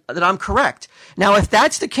that I'm correct. Now, if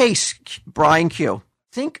that's the case, Brian Q,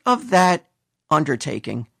 think of that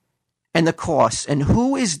undertaking and the costs, and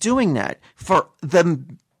who is doing that for the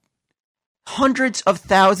hundreds of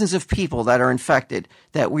thousands of people that are infected,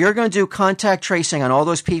 that we are going to do contact tracing on all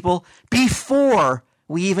those people before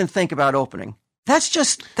we even think about opening. That's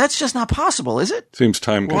just not possible, is it? Seems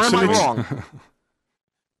time consuming. Or am I wrong?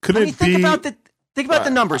 Think about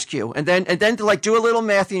the numbers, Q, and then to like do a little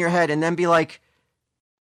math in your head and then be like,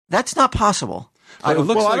 that's not possible. I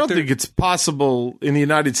don't think it's possible in the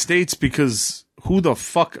United States because who the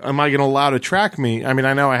fuck am I going to allow to track me? I mean,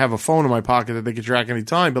 I know I have a phone in my pocket that they can track any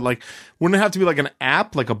time, but like, wouldn't it have to be like an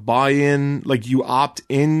app, like a buy-in, like you opt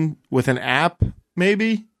in with an app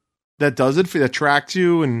maybe that does it for that tracks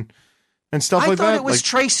you and stuff like that? I thought it was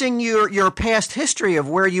tracing your past history of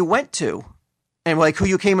where you went to and like who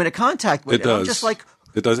you came into contact with. It does. I'm just like,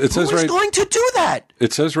 it does. It says who's going to do that?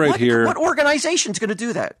 It says here. What organization's going to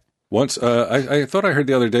do that? Once I thought I heard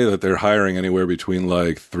the other day that they're hiring anywhere between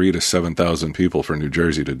like 3,000 to 7,000 people for New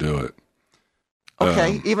Jersey to do it.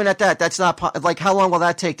 Okay, even at that, that's not like how long will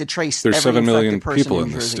that take to trace? There's every 7 million person people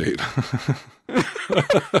in this state.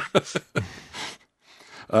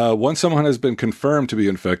 Once someone has been confirmed to be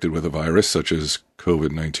infected with a virus such as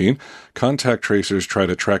COVID-19, contact tracers try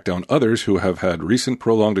to track down others who have had recent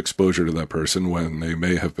prolonged exposure to that person when they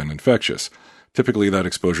may have been infectious. Typically, that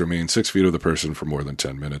exposure means 6 feet of the person for more than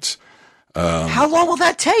 10 minutes. How long will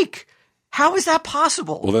that take? How is that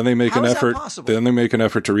possible? Well, then they make an effort. Then they make an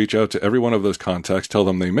effort to reach out to every one of those contacts, tell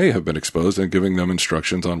them they may have been exposed, and giving them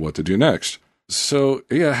instructions on what to do next. So,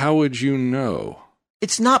 yeah, how would you know?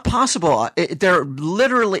 It's not possible. They're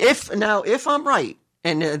literally, if I'm right,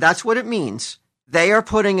 and that's what it means, they are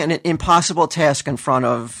putting an impossible task in front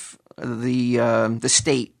of the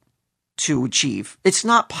state to achieve. It's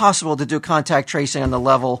not possible to do contact tracing on the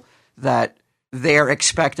level that they're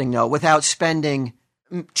expecting, though, without spending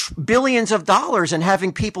billions of dollars and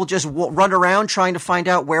having people just run around trying to find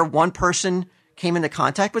out where one person came into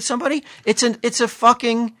contact with somebody. It's a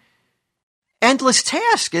fucking endless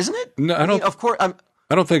task, isn't it? No, I don't. Of course, I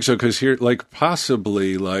don't think so. Because here, like,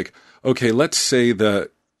 possibly, like, okay, let's say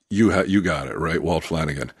that you got it right, Walt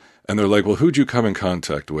Flanagan, and they're like, well, who'd you come in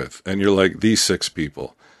contact with? And you're like, these 6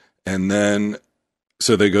 people. And then,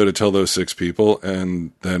 so they go to tell those 6 people,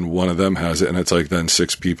 and then one of them has it, and it's like then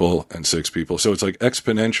 6 people and 6 people. So it's like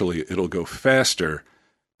exponentially, it'll go faster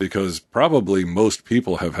because probably most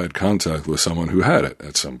people have had contact with someone who had it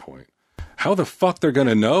at some point. How the fuck they're going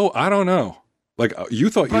to know? I don't know. Like,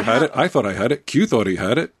 you thought you had it. I thought I had it. Q thought he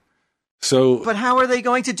had it. So, but how are they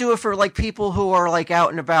going to do it for like people who are like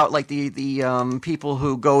out and about, like the people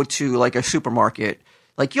who go to like a supermarket?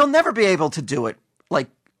 Like, you'll never be able to do it.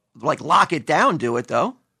 Like lock it down, do it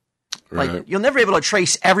though. Right. Like, you'll never be able to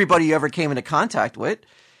trace everybody you ever came into contact with.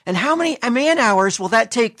 And how many man hours will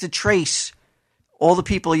that take to trace all the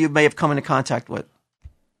people you may have come into contact with?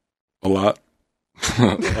 A lot.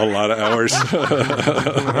 A lot of hours.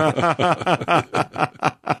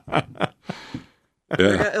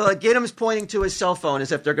 Yeah. Like, Giddim's pointing to his cell phone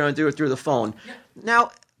as if they're going to do it through the phone.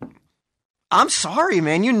 Now, I'm sorry,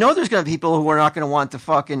 man. You know there's going to be people who are not going to want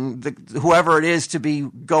whoever it is to be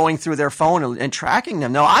going through their phone and tracking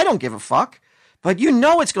them. No, I don't give a fuck. But you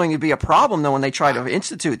know it's going to be a problem, though, when they try to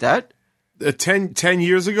institute that. 10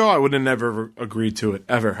 years ago, I would have never agreed to it,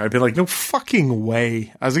 ever. I'd be like, no fucking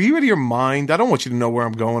way. I was like, you out of your mind? I don't want you to know where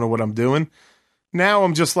I'm going or what I'm doing. Now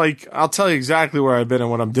I'm just like, I'll tell you exactly where I've been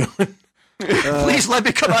and what I'm doing. Please let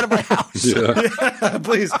me come out of my house. Yeah,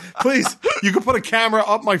 please. You can put a camera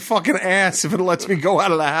up my fucking ass if it lets me go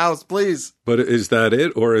out of the house, please. But is that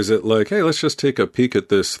it? Or is it like, hey, let's just take a peek at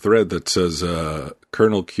this thread that says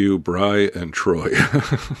Colonel Q, Bry, and Troy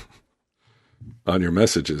on your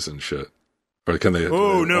messages and shit? Or can they?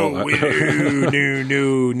 Oh, no.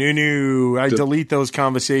 I delete those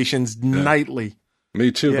conversations nightly.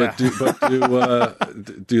 Me too, Yeah.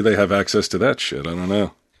 but do they have access to that shit? I don't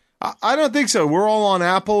know. I don't think so. We're all on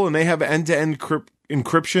Apple, and they have end-to-end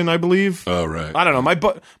encryption, I believe. Oh, right. I don't know.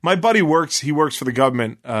 My buddy works for the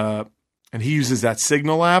government, and he uses that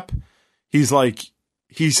Signal app. He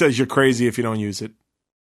says you're crazy if you don't use it.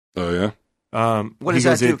 Oh, yeah? What does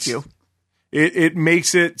that do, Q? It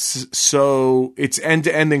makes it so it's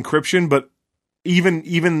end-to-end encryption, but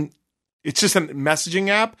even it's just a messaging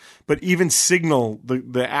app, but even Signal,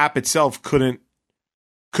 the app itself, couldn't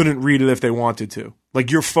read it if they wanted to. Like,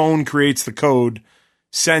 your phone creates the code,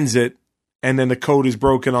 sends it, and then the code is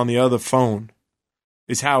broken on the other phone,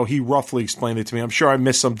 is how he roughly explained it to me. I'm sure I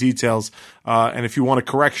missed some details, and if you want a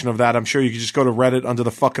correction of that, I'm sure you could just go to Reddit under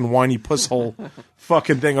the fucking whiny pusshole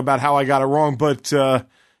fucking thing about how I got it wrong. But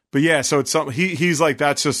yeah, so it's something, he's like,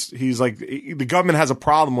 the government has a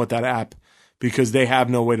problem with that app because they have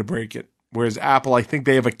no way to break it. Whereas Apple, I think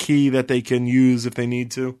they have a key that they can use if they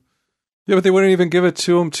need to. Yeah, but they wouldn't even give it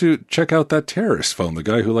to him to check out that terrorist phone. The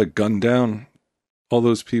guy who gunned down all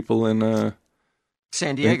those people in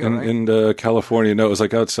San Diego, right? in California. No, it was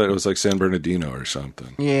outside. It was San Bernardino or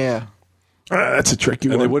something. Yeah, that's a tricky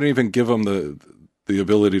one. And they wouldn't even give him the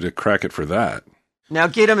ability to crack it for that. Now,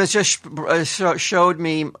 Gidim has just showed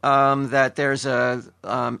me that there's a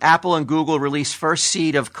Apple and Google released first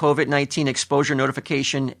seed of COVID-19 exposure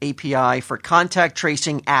notification API for contact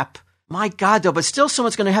tracing app. My God, though, but still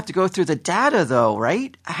someone's going to have to go through the data, though,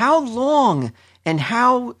 right? How long and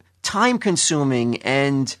how time-consuming,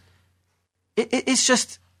 and it's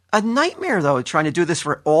just a nightmare, though, trying to do this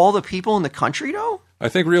for all the people in the country, though? I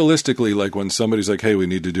think realistically, when somebody's like, hey, we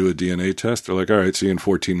need to do a DNA test, they're like, all right, see you in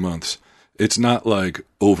 14 months. It's not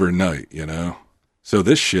overnight, you know? So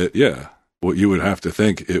this shit, yeah, what you would have to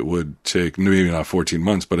think it would take, maybe not 14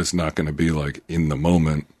 months, but it's not going to be in the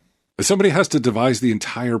moment. Somebody has to devise the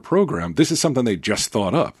entire program. This is something they just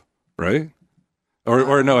thought up, right?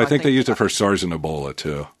 Or no, I think they used it for SARS and Ebola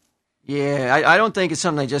too. Yeah, I don't think it's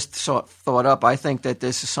something they just thought up. I think that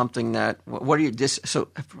this is something that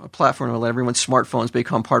a platform will let everyone's smartphones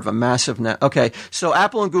become part of a massive net. Okay, so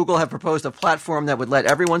Apple and Google have proposed a platform that would let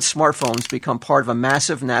everyone's smartphones become part of a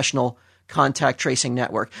massive national contact tracing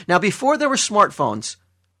network. Now, before there were smartphones,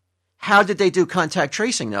 how did they do contact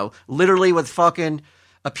tracing though? Literally with fucking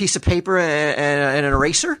a piece of paper and an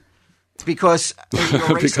eraser? Because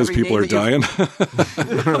people are dying.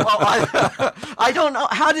 Well, I don't know.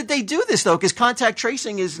 How did they do this, though? Because contact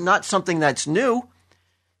tracing is not something that's new.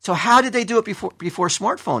 So how did they do it before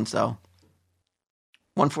smartphones, though?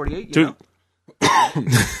 148, you know?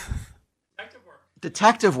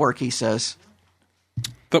 Detective work, he says.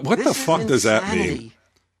 What the fuck does that mean?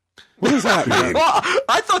 What does that mean? Well,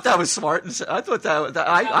 I thought that was smart. I thought that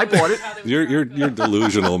I bought it. You're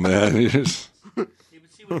delusional, man.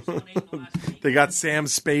 They got Sam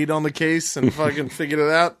Spade on the case and fucking figured it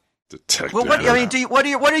out. Detective. Well, what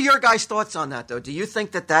are your guys' thoughts on that, though? Do you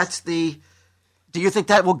think do you think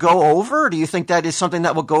that will go over? Do you think that is something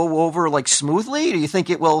that will go over smoothly? Do you think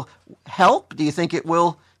it will help? Do you think it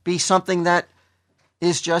will be something that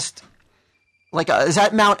is just is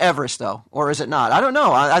that Mount Everest, though, or is it not? I don't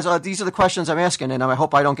know. These are the questions I'm asking, and I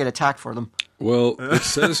hope I don't get attacked for them. Well, it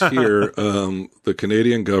says here the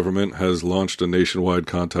Canadian government has launched a nationwide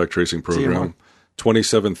contact tracing program,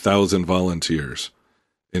 27,000 volunteers.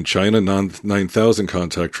 In China, 9,000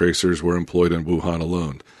 contact tracers were employed in Wuhan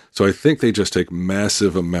alone. So I think they just take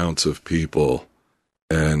massive amounts of people,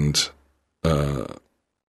 and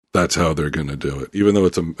that's how they're going to do it. Even though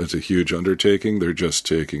it's a huge undertaking, they're just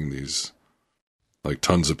taking these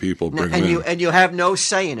tons of people. And you have no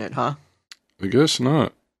say in it, huh? I guess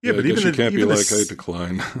not. Yeah, but you can't be I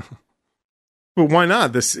decline. Well, why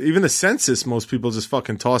not? Even the census, most people just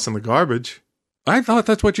fucking toss in the garbage. I thought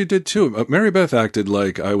that's what you did too. Mary Beth acted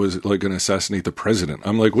like I was going to assassinate the president.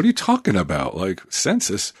 I'm like, what are you talking about?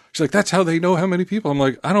 Census? She's like, that's how they know how many people. I'm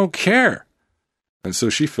like, I don't care. And so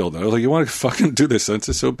she filled it. I was like, you want to fucking do the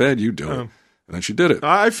census so bad? You do it. And then she did it.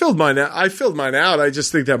 I filled mine out. I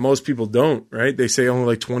just think that most people don't, right? They say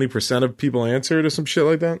only 20% of people answer it or some shit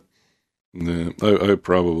like that. Yeah, I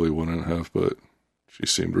probably wouldn't have, but she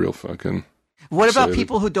seemed real fucking. What about excited.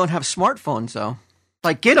 people who don't have smartphones though?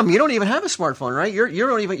 Like, get him. You don't even have a smartphone, right?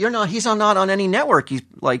 You're not. He's not on any network. He's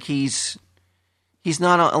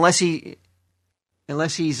not on, unless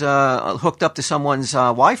he's hooked up to someone's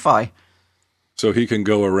Wi-Fi. So he can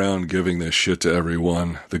go around giving this shit to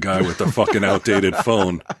everyone. The guy with the fucking outdated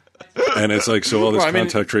phone, and it's like, so all this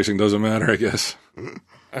contact tracing doesn't matter, I guess.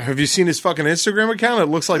 Have you seen his fucking Instagram account? It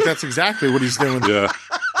looks like that's exactly what he's doing. Yeah.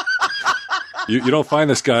 You don't find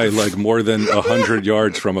this guy like more than 100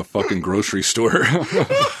 yards from a fucking grocery store.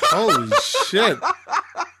 Holy shit.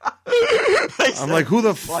 I'm like, who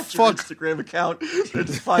the Watch your fuck? Instagram account to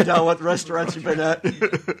find out what restaurants you've been at.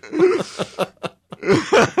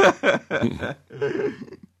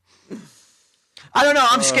 I don't know.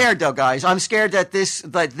 I'm scared though, guys. I'm scared that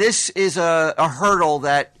this is a hurdle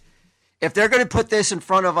that if they're going to put this in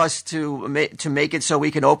front of us to make it so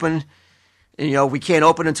we can open, we can't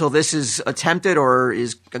open until this is attempted or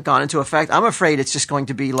is gone into effect. I'm afraid it's just going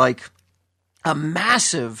to be like a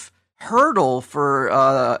massive hurdle for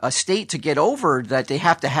a state to get over, that they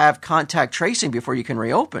have to have contact tracing before you can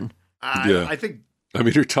reopen. Yeah. I think. I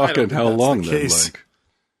mean, you're talking how long then? Like,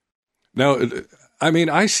 now, I mean,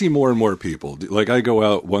 I see more and more people. Like, I go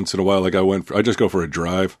out once in a while. Like, I just go for a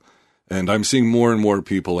drive, and I'm seeing more and more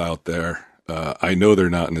people out there. I know they're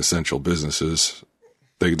not in essential businesses.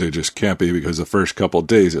 They just can't be, because the first couple of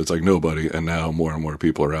days it's like nobody, and now more and more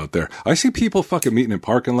people are out there. I see people fucking meeting in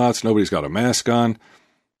parking lots. Nobody's got a mask on.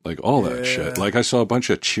 Like, all that shit. Like, I saw a bunch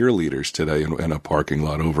of cheerleaders today in a parking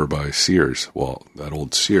lot over by Sears. Well, that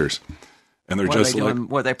old Sears. And they're just like,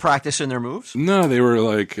 were they practicing their moves? No, they were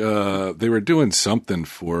like, they were doing something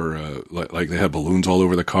for, like they had balloons all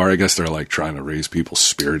over the car. I guess they're like trying to raise people's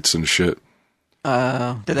spirits and shit.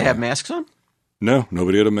 Did they have masks on? No,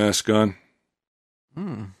 nobody had a mask on.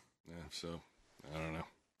 Yeah, so I don't know.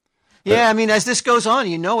 Yeah, I mean, as this goes on,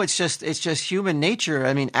 it's just human nature.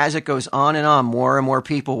 I mean, as it goes on and on, more and more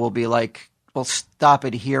people will be like, will stop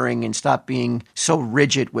adhering and stop being so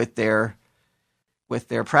rigid with their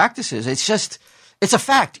practices. It's a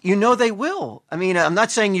fact. They will. I mean, I'm not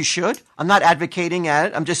saying you should. I'm not advocating at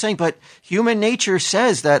it. I'm just saying, but human nature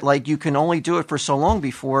says that, like, you can only do it for so long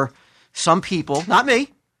before some people, not me,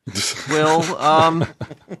 will.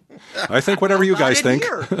 I think whatever you guys think.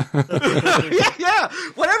 yeah.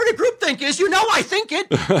 Whatever the group think is, I think it.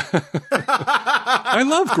 I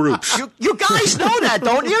love groups. You guys know that,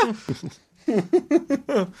 don't you?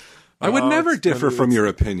 I would never differ from your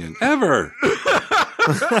opinion, ever.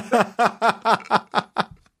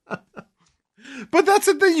 But that's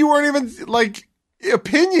the thing. You weren't even like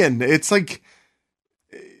opinion. It's like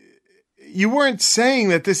you weren't saying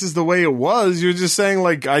that this is the way it was. You're just saying,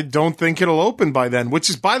 like, I don't think it'll open by then, which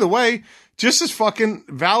is, by the way, just as fucking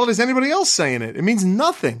valid as anybody else saying it. It means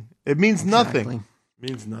nothing. It means nothing. It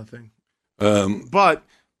means nothing. But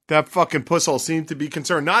that fucking pusshole seemed to be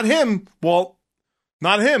concerned. Not him, Walt.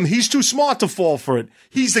 Not him. He's too smart to fall for it.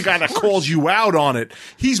 He's the guy that calls you out on it.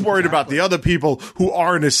 He's worried about the other people who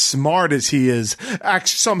aren't as smart as he is,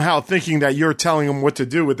 somehow thinking that you're telling them what to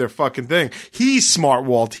do with their fucking thing. He's smart,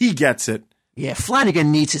 Walt. He gets it. Yeah,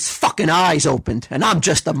 Flanagan needs his fucking eyes opened, and I'm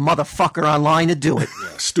just a motherfucker online to do it.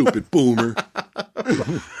 Yeah, stupid boomer.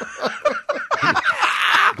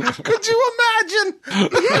 Could you imagine?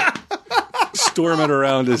 Storming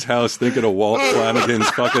around his house thinking of Walt Flanagan's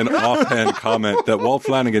fucking offhand comment that Walt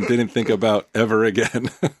Flanagan didn't think about ever again.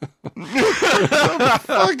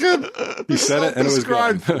 Fucking, he said it and it was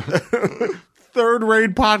gone.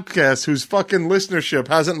 Third-rate podcast whose fucking listenership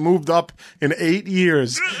hasn't moved up in 8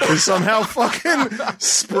 years is somehow fucking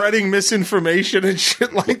spreading misinformation and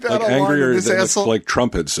shit like that. Like angrier this than asshole. Like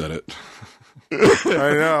Trump had said it.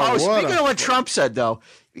 I know. Oh, speaking of what Trump said, though.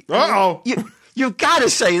 Uh-oh. You've got to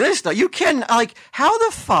say this, though. You can, like, how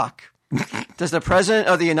the fuck does the President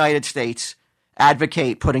of the United States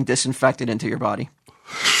advocate putting disinfectant into your body?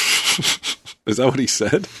 Is that what he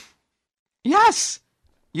said? Yes.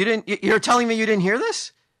 You're telling me you didn't hear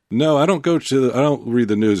this? No, I don't I don't read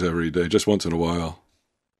the news every day, just once in a while.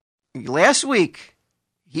 Last week,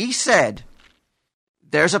 he said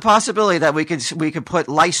there's a possibility that we could put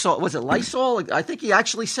Lysol. Was it Lysol? I think he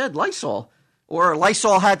actually said Lysol. Or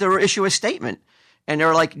Lysol had to issue a statement. And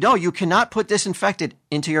they're like, no, you cannot put disinfectant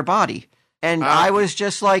into your body. And I was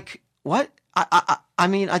just like, what? I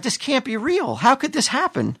mean, I just can't be real. How could this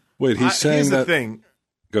happen? Wait, he's saying here's that. The thing.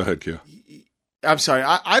 Go ahead, Q. I'm sorry.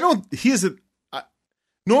 I don't.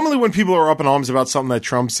 Normally, when people are up in arms about something that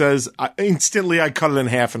Trump says, instantly I cut it in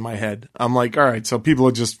half in my head. I'm like, all right, so people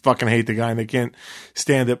just fucking hate the guy and they can't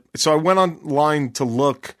stand it. So I went online to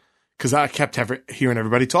look, because I kept hearing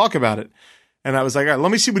everybody talk about it. And I was like, all right,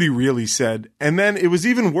 let me see what he really said. And then it was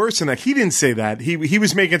even worse than that. He didn't say that. He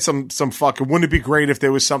was making some fucking, wouldn't it be great if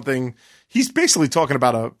there was something, he's basically talking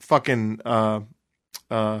about a fucking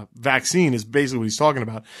vaccine is basically what he's talking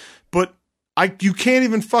about. But you can't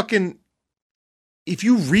even fucking, if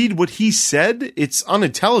you read what he said, it's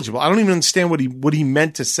unintelligible. I don't even understand what he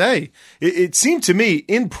meant to say. It seemed to me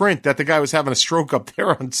in print that the guy was having a stroke up there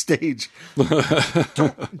on stage.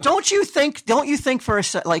 Don't you think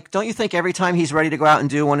every time he's ready to go out and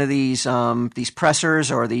do one of these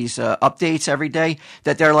pressers or these updates every day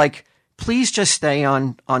that they're like, please just stay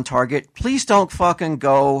on target. Please don't fucking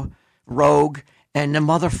go rogue. And the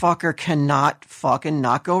motherfucker cannot fucking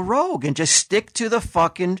not go rogue and just stick to the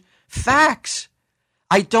fucking facts.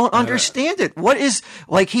 I don't understand it. What is,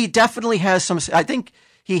 like, he definitely has some, I think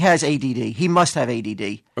he has ADD. He must have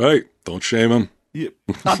ADD. Right. Don't shame him. Yeah.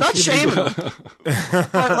 I'm not shaming him.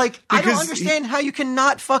 But, like, I don't understand how you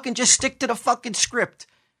cannot fucking just stick to the fucking script.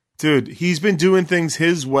 Dude, he's been doing things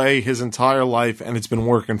his way his entire life, and it's been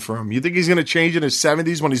working for him. You think he's going to change in his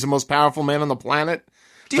 70s when he's the most powerful man on the planet?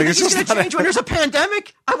 Do you think he's going to change when there's a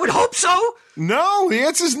pandemic? I would hope so. No, the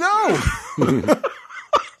answer's no.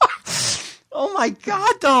 Oh my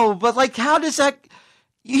God, though. But, like, how does that...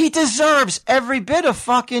 He deserves every bit of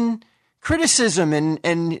fucking criticism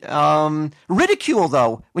and ridicule,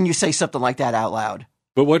 though, when you say something like that out loud.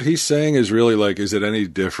 But what he's saying is really, like, is it any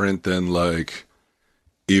different than, like,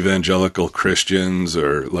 evangelical Christians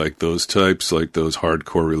or, like, those types, like those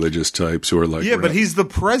hardcore religious types who are like... Yeah, but he's the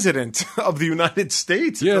president of the United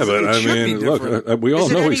States. Yeah, but I mean, look, we all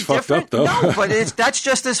know he's fucked up, though. No, but that's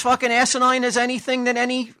just as fucking asinine as anything that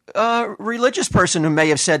any religious person who may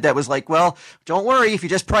have said that was like, well, don't worry, if you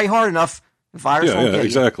just pray hard enough, the virus won't get you.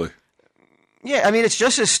 Exactly. Yeah, I mean, it's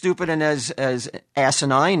just as stupid and as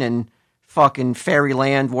asinine and fucking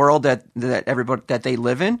fairyland world that everybody that they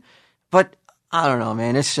live in. But I don't know,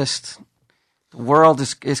 man. It's just the world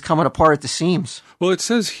is coming apart at the seams. Well, it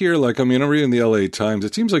says here, like, I mean, I'm reading the LA Times.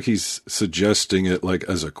 It seems like he's suggesting it, like,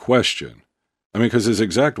 as a question. I mean, because his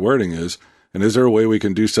exact wording is, and is there a way we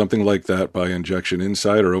can do something like that by injection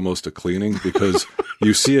inside or almost a cleaning? Because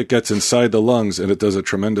you see it gets inside the lungs and it does a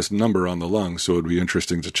tremendous number on the lungs. So it would be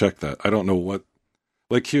interesting to check that. I don't know what,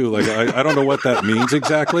 like Hugh, like, I don't know what that means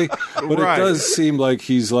exactly, but right. It does seem like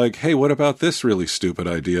he's like, hey, what about this really stupid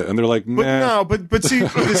idea? And they're like, nah. But see,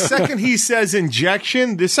 the second he says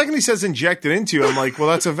injection, the second he says injected into you, I'm like, well,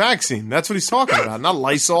 that's a vaccine. That's what he's talking about, not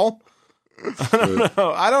Lysol.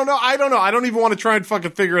 I don't know. I don't even want to try and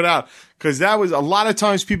fucking figure it out. Because that was a lot of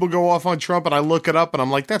times people go off on Trump and I look it up and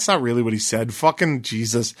I'm like, that's not really what he said. Fucking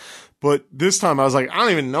Jesus. But this time I was like, I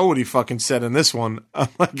don't even know what he fucking said in this one. I'm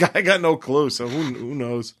like, I got no clue. So who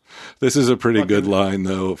knows? This is a pretty good line,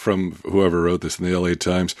 though, from whoever wrote this in the LA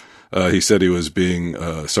Times. He said he was being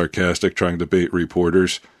sarcastic, trying to bait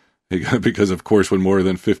reporters. Because, of course, when more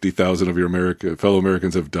than 50,000 of your fellow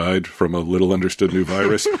Americans have died from a little understood new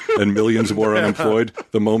virus and millions more unemployed,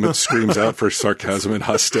 the moment screams out for sarcasm and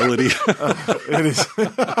hostility. It is.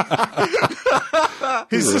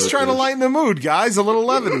 He's just trying to lighten the mood, guys. A little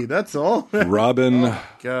levity. That's all. Robin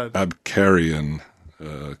Abkarian,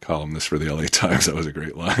 columnist for the LA Times. That was a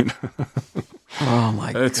great line. Oh,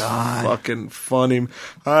 my God. It's fucking funny.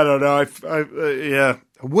 I don't know. Yeah.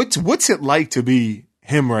 What's it like to be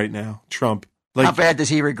him right now, Trump? Like, how bad does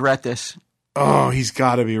he regret this? Oh, he's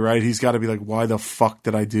got to be, right? He's got to be like, why the fuck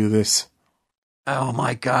did I do this? Oh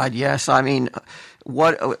my God, yes. I mean,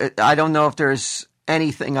 I don't know if there's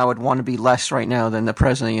anything I would want to be less right now than the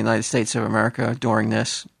President of the United States of America during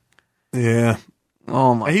this. Yeah.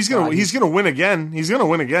 Oh my God. He's gonna win again. He's gonna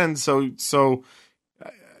win again. So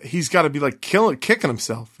he's got to be like kicking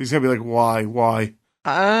himself. He's gonna be like, why?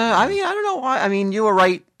 I mean, I don't know why. I mean, you were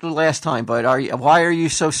right the last time, but why are you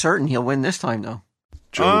so certain he'll win this time, though?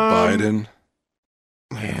 Joe Biden.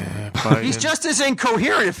 Yeah, Biden. He's just as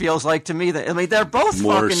incoherent, it feels like to me. They're both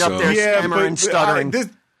More fucking so. up there stammering, stuttering.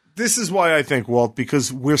 This is why I think, Walt,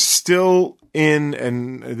 because we're still in,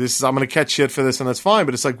 and this is, I'm going to catch shit for this, and that's fine,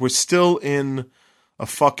 but it's like we're still in a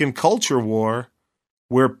fucking culture war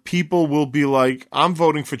where people will be like, I'm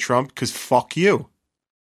voting for Trump because fuck you.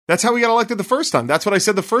 That's how we got elected the first time. That's what I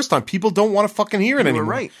said the first time. People don't want to fucking hear it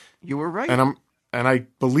anymore. You were right. And I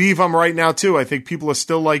believe I'm right now too. I think people are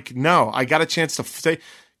still like, no, I got a chance to say,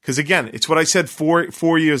 because again, it's what I said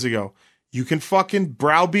 4 years ago. You can fucking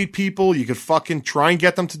browbeat people. You can fucking try and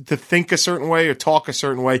get them to think a certain way or talk a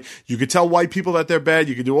certain way. You could tell white people that they're bad.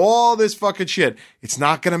 You could do all this fucking shit. It's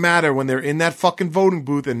not going to matter when they're in that fucking voting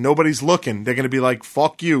booth and nobody's looking. They're going to be like,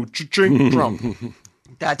 fuck you, Trump.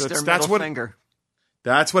 That's their middle finger.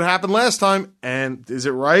 That's what happened last time. And is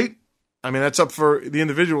it right? I mean, that's up for the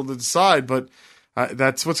individual to decide, but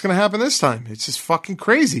that's what's going to happen this time. It's just fucking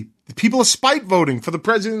crazy. People are spite voting for the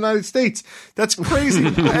president of the United States. That's crazy.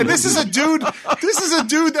 And this is a dude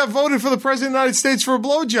that voted for the president of the United States for a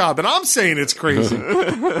blowjob, and I'm saying it's crazy.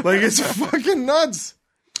 Like, it's fucking nuts.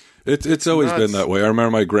 It's always been that way. I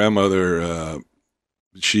remember my grandmother,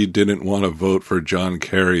 she didn't want to vote for John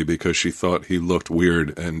Kerry because she thought he looked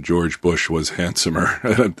weird and George Bush was handsomer.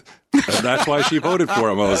 And that's why she voted for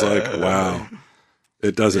him. I was like, wow.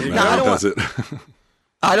 It doesn't matter, does it?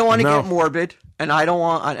 I don't want to get morbid, and I don't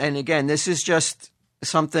want. And again, this is just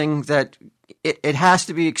something that it has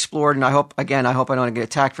to be explored. And I hope I don't get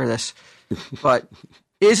attacked for this. But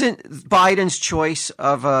isn't Biden's choice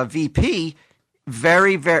of a VP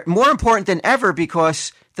very, very more important than ever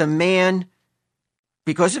because the man,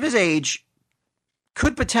 because of his age,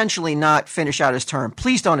 could potentially not finish out his term?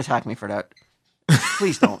 Please don't attack me for that.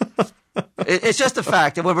 Please don't. It's just a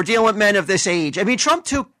fact that when we're dealing with men of this age, I mean,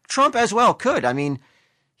 Trump as well could. I mean,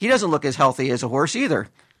 he doesn't look as healthy as a horse either.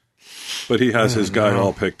 But he has his guy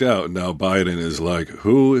all picked out. Now Biden is like,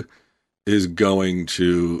 who is going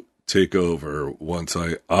to take over once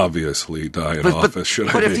I obviously die in office?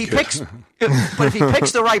 But if he picks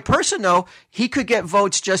the right person, though, he could get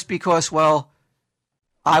votes just because, well,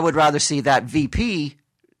 I would rather see that VP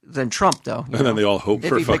than Trump, though. And then they all hope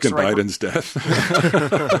for fucking Biden's death.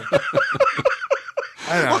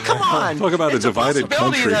 Well, come on. Talk about a divided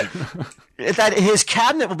country. That his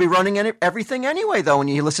cabinet will be running everything anyway, though, when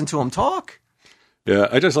you listen to him talk. Yeah,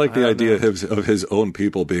 I just like the idea of his own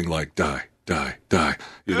people being like, die. You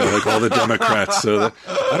know, like all the Democrats. So that,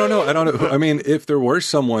 I don't know. I mean, if there were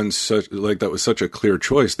someone that was such a clear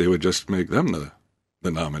choice, they would just make them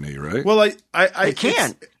the nominee, right? Well, I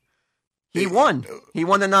can't. He won. He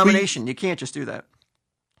won the nomination. You can't just do that.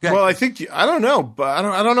 Well, I think I don't know, but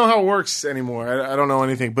I don't know how it works anymore. I don't know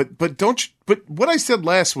anything. But what I said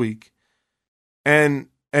last week, and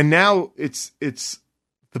now it's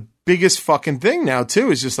the biggest fucking thing now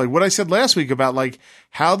too. Is just like what I said last week about like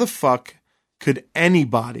how the fuck could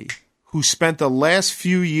anybody who spent the last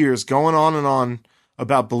few years going on and on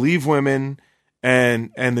about Believe Women and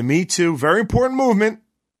the Me Too, very important movement.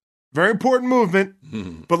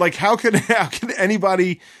 But like, how could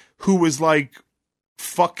anybody who was like,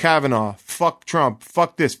 fuck Kavanaugh, fuck Trump,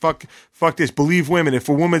 fuck this, Believe Women. If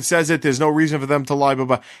a woman says it, there's no reason for them to lie, blah,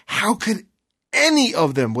 blah. How could any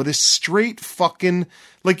of them with a straight fucking,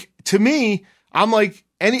 like, to me, I'm like,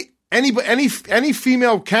 any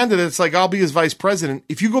female candidates, like, I'll be his vice president.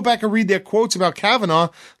 If you go back and read their quotes about Kavanaugh,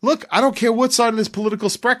 look, I don't care what side of this political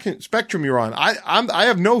spectrum you're on. I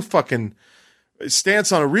have no fucking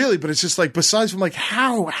stance on it really, but it's just like, besides from like,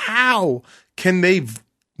 how can they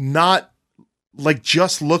not like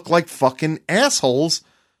just look like fucking assholes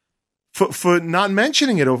for not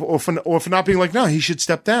mentioning it or for not being like, no, he should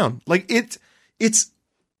step down. Like it's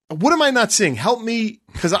what am I not seeing? Help me,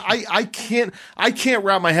 because I can't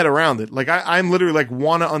wrap my head around it. Like I'm literally like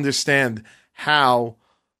want to understand how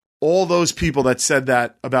all those people that said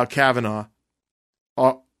that about Kavanaugh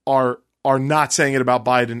are not saying it about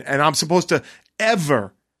Biden, and I'm supposed to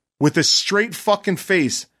ever, with a straight fucking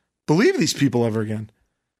face, believe these people ever again.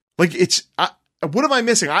 Like what am I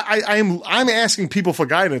missing? I'm asking people for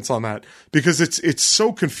guidance on that because it's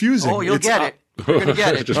so confusing. Oh, you'll get it. You're gonna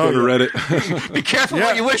get it. Just go to Reddit. Be careful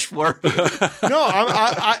what you wish for. No,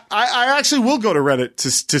 I actually will go to Reddit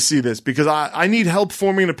to see this because I need help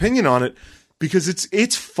forming an opinion on it because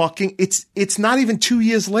it's not even 2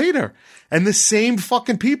 years later, and the same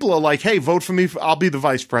fucking people are like, hey, vote for me. I'll be the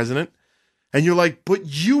vice president. And you're like, but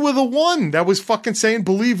you were the one that was fucking saying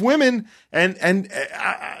Believe Women, and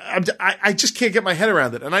I just can't get my head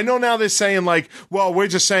around it. And I know now they're saying like, well, we're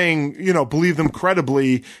just saying, you know, believe them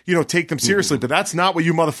credibly, you know, take them seriously. But that's not what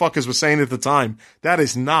you motherfuckers were saying at the time. That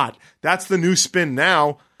is not. That's the new spin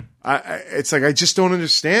now. It's like I just don't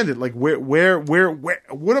understand it. Like where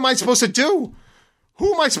what am I supposed to do?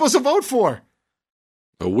 Who am I supposed to vote for?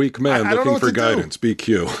 A weak man looking for guidance.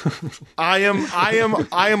 BQ.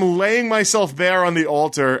 I am laying myself bare on the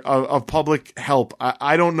altar of public help.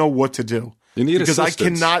 I don't know what to do. You need because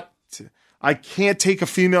assistance. I can't take a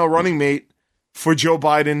female running mate for Joe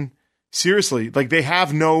Biden seriously. Like they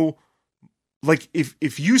have no, like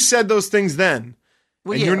if you said those things then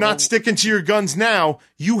and you're not sticking to your guns now,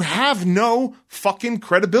 you have no fucking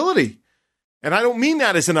credibility. And I don't mean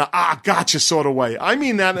that as in a, gotcha sort of way. I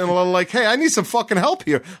mean that in a little like, hey, I need some fucking help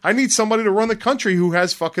here. I need somebody to run the country who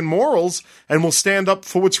has fucking morals and will stand up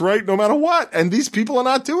for what's right no matter what. And these people are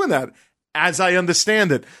not doing that. as I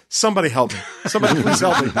understand it. Somebody help me. Somebody please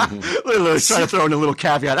help me. Trying to throw in a little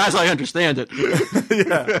caveat, as I understand it.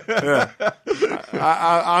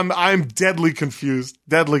 I'm deadly confused.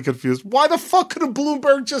 Deadly confused. Why the fuck could a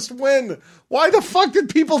Bloomberg just win? Why the fuck did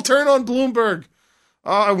people turn on Bloomberg?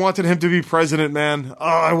 Oh, I wanted him to be president, man. Oh,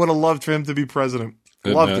 I would have loved for him to be president.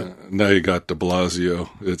 Loved it. Now you got de Blasio.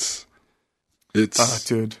 It's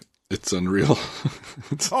dude. It's unreal.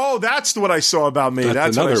 Oh, that's what I saw about me.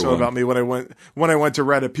 That's what I saw about me when I went to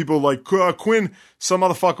Reddit. People were like, Quinn, some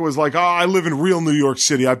motherfucker was like, I live in real New York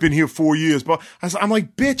City. I've been here 4 years. But I'm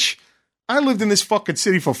like, bitch, I lived in this fucking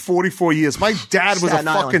city for 44 years. My dad was a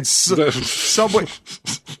fucking subway.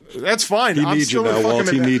 That's fine. He needs you now, Walt.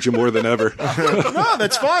 He needs you more than ever. No,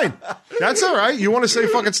 that's fine. That's all right. You want to say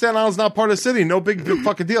fucking Staten Island's not part of the city? No big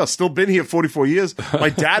fucking deal. Still been here 44 years. My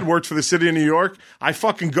dad worked for the city of New York.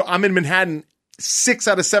 I'm in Manhattan 6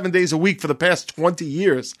 out of 7 days a week for the past 20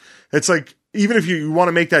 years. It's like, even if you want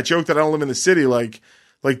to make that joke that I don't live in the city, like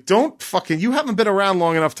don't fucking, you haven't been around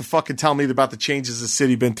long enough to fucking tell me about the changes the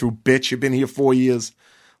city been through, bitch. You've been here 4 years.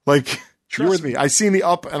 Like, trust me, I seen the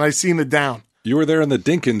up and I seen the down. You were there in the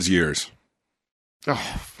Dinkins years. Oh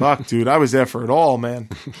fuck, dude! I was there for it all, man.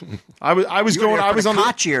 I was on the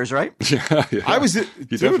Koch years, right? Yeah. I was,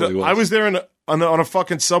 dude. I was there on a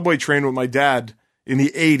fucking subway train with my dad in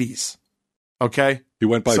the 80s. Okay, you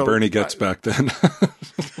went by Bernie Getz back then.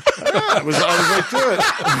 I was right through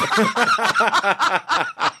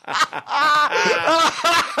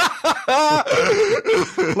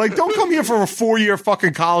it. Like, don't come here for a 4-year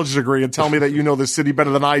fucking college degree and tell me that you know the city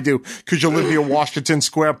better than I do because you live near Washington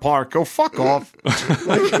Square Park. Go fuck off.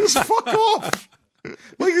 Like, just fuck off.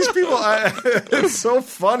 Like, these people, it's so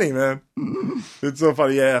funny, man. It's so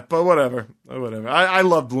funny. Yeah, but whatever. I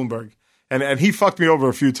love Bloomberg. And he fucked me over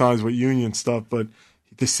a few times with union stuff, but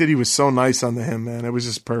the city was so nice under him, man. It was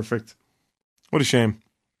just perfect. What a shame.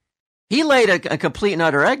 He laid a complete and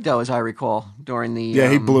utter egg, though, as I recall, during the... Yeah,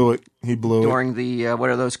 he blew it. During the, what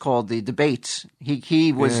are those called, the debates.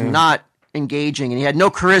 He was not engaging, and he had no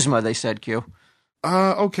charisma, they said, Q.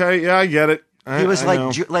 Okay, yeah, I get it. He was like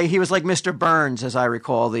Mr. Burns, as I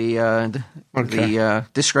recall, the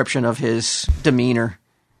description of his demeanor.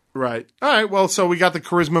 Right. All right. Well, so we got the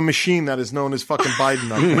charisma machine that is known as fucking Biden.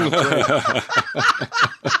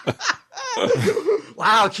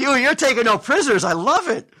 Wow, Q, you're taking no prisoners. I love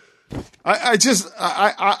it. I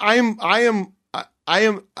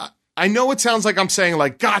know it sounds like I'm saying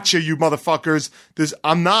like, gotcha, you motherfuckers.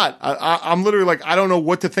 I'm not. I'm literally like, I don't know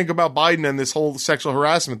what to think about Biden and this whole sexual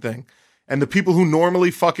harassment thing. And the people who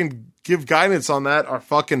normally fucking give guidance on that are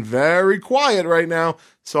fucking very quiet right now.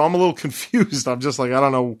 So I'm a little confused. I'm just like, I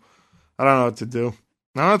don't know what to do.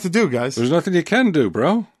 I don't know what to do, guys. There's nothing you can do,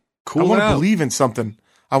 bro. Cool. I want to believe in something.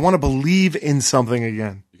 I want to believe in something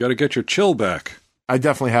again. You got to get your chill back. I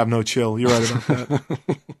definitely have no chill. You're right about that.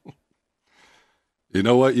 You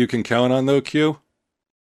know what you can count on, though, Q?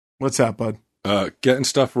 What's that, bud? Getting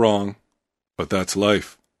stuff wrong, but that's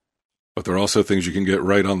life. But there are also things you can get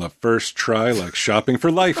right on the first try, like shopping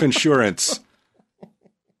for life insurance.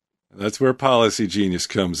 That's where Policy Genius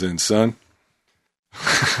comes in, son.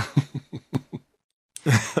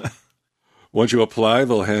 Once you apply,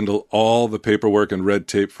 they'll handle all the paperwork and red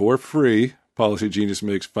tape for free. Policy Genius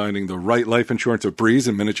makes finding the right life insurance a breeze.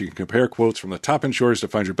 In minutes, you can compare quotes from the top insurers to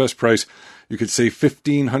find your best price. You could save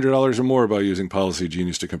 $1,500 or more by using Policy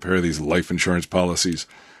Genius to compare these life insurance policies.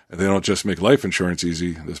 And they don't just make life insurance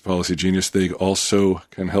easy. This Policy Genius, they also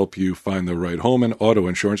can help you find the right home and auto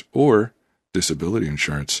insurance or disability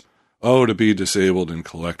insurance. Oh, to be disabled and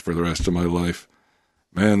collect for the rest of my life.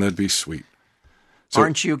 Man, that'd be sweet. So,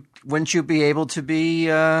 wouldn't you be able to be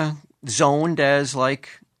zoned as like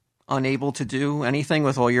unable to do anything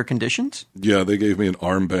with all your conditions? Yeah, they gave me an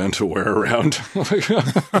armband to wear around.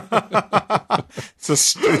 It's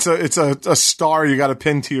a star you got to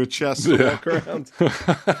pin to your chest to walk around.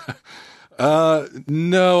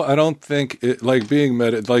 No, I don't think it. Like being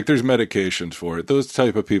like there's medications for it. Those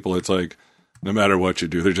type of people, it's like no matter what you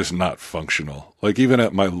do, they're just not functional. Like even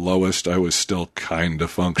at my lowest, I was still kind of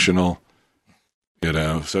functional. You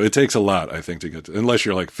know, so it takes a lot, I think, to get to, unless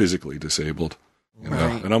you're like physically disabled. You know,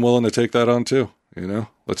 right. And I'm willing to take that on too. You know,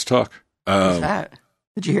 let's talk. What's that?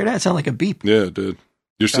 Did you hear that? It sounded like a beep. Yeah, it did.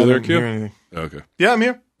 You're still there, Q? Okay. Yeah, I'm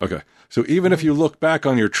here. Okay. So even if you look back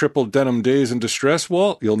on your triple denim days in distress,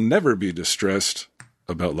 Walt, you'll never be distressed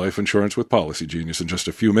about life insurance with Policy Genius. In just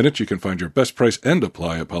a few minutes, you can find your best price and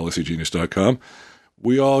apply at policygenius.com.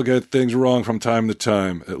 We all get things wrong from time to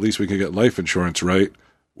time. At least we can get life insurance right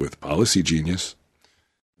with Policy Genius.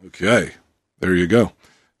 Okay. There you go.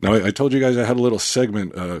 Now, I told you guys I had a little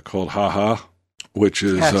segment called Ha Ha, which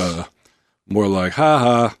is more like,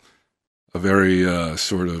 ha, a very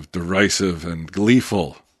sort of derisive and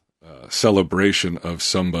gleeful celebration of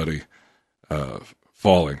somebody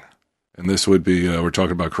falling. And this would be, we're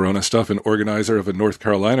talking about Corona stuff, an organizer of a North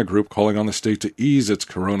Carolina group calling on the state to ease its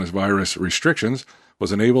coronavirus restrictions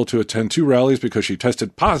was unable to attend 2 rallies because she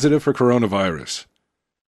tested positive for coronavirus.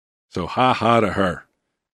 So ha to her.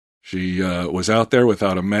 She was out there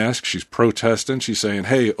without a mask. She's protesting. She's saying,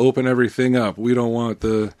 hey, open everything up. We don't want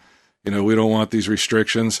we don't want these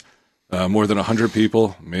restrictions. More than 100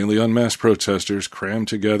 people, mainly unmasked protesters, crammed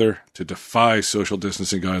together to defy social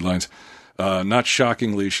distancing guidelines. Not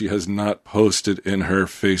shockingly, she has not posted in her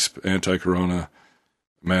anti-corona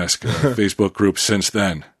mask Facebook group since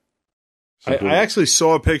then. So I actually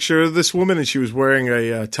saw a picture of this woman, and she was wearing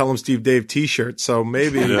a Tell 'em Steve Dave T-shirt. So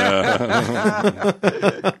maybe, yeah,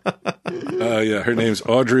 her name's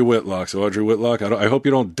Audrey Whitlock. So Audrey Whitlock, I hope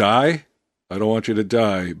you don't die. I don't want you to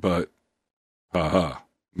die, but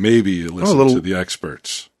maybe you listen to the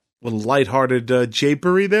experts. A little lighthearted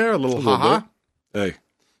japery there, a little ha-ha. Hey,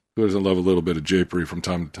 who doesn't love a little bit of japery from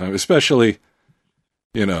time to time, especially,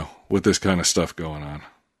 with this kind of stuff going on.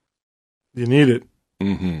 You need it.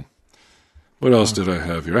 Mm-hmm. What else did I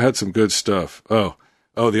have here? I had some good stuff. Oh,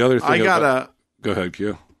 the other thing. Go ahead,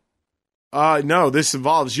 Q. No, this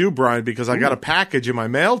involves you, Brian, because I got a package in my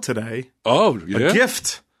mail today. Oh, yeah?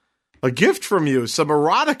 A gift from you. Some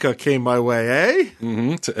erotica came my way, eh?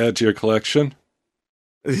 Mm-hmm. To add to your collection.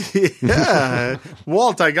 Yeah.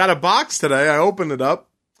 Walt, I got a box today. I opened it up.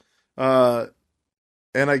 And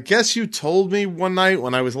I guess you told me one night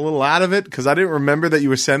when I was a little out of it, because I didn't remember that you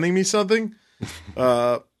were sending me something.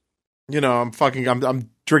 I'm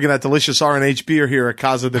drinking that delicious R&H beer here at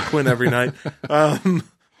Casa de Quinn every night. I'm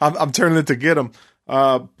turning it to get them.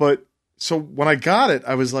 But so when I got it,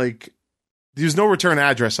 I was like, there's no return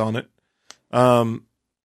address on it. And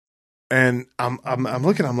I'm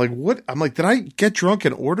looking, I'm like, what? I'm like, did I get drunk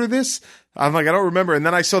and order this? I'm like, I don't remember. And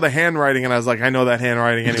then I saw the handwriting and I was like, I know that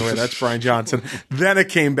handwriting anyway. That's Brian Johnson. Then it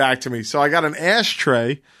came back to me. So I got an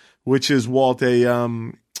ashtray, which is, Walt,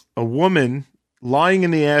 a woman lying in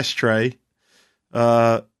the ashtray,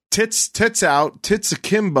 tits out, tits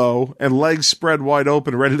akimbo, and legs spread wide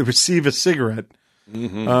open, ready to receive a cigarette.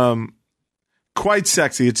 Mm-hmm. Quite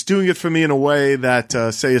sexy. It's doing it for me in a way that,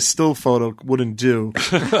 say, a still photo wouldn't do.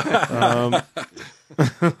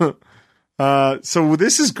 So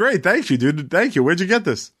this is great. Thank you, dude. Thank you. Where'd you get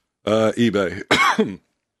this? eBay.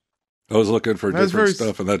 I was looking for different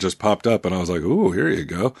stuff, and that just popped up, and I was like, "Ooh, here you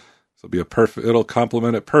go." So it'll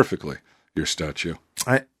complement it perfectly. Your statue.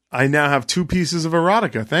 I now have 2 pieces of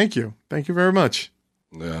erotica. Thank you. Thank you very much.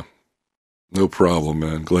 Yeah. No problem,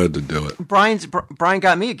 man. Glad to do it. Brian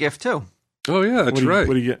got me a gift too. Oh yeah, that's right.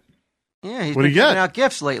 What do you get? Yeah, he's been giving out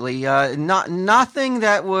gifts lately. Nothing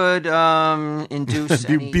that would induce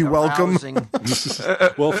be welcome.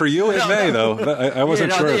 Well, for you it may though. I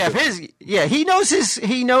wasn't sure. He knows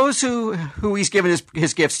who he's giving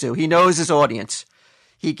his gifts to. He knows his audience.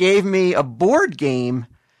 He gave me a board game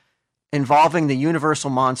involving the Universal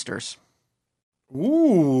monsters.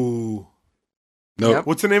 Ooh. No. Yep.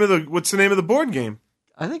 What's the name of the board game?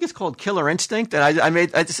 I think it's called Killer Instinct, and I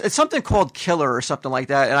made it's something called Killer or something like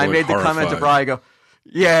that. And I made the comment to Brian, I go,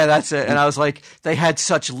 yeah, that's it. And I was like, they had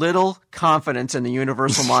such little confidence in the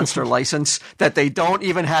Universal Monster license that they don't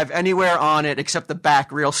even have anywhere on it except the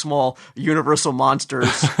back, real small Universal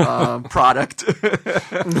Monsters product.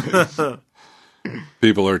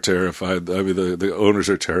 People are terrified. I mean, the owners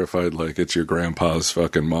are terrified like it's your grandpa's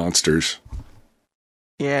fucking monsters.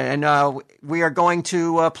 Yeah, and we are going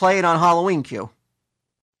to play it on Halloween, Q.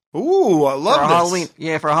 Ooh, I love this. Halloween,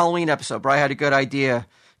 for a Halloween episode. Brian had a good idea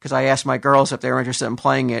because I asked my girls if they were interested in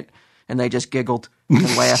playing it, and they just giggled and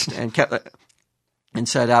laughed and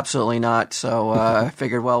said absolutely not. So I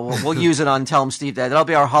figured, well, we'll use it on Tell 'em Steve that. That'll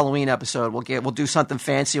be our Halloween episode. We'll do something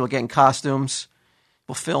fancy. We'll get in costumes.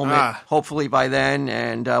 We'll film it hopefully by then,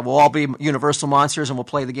 and we'll all be Universal monsters, and we'll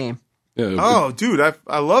play the game. Yeah, dude,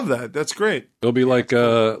 I love that. That's great. It'll be like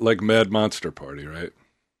Mad Monster Party, right?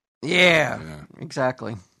 Yeah,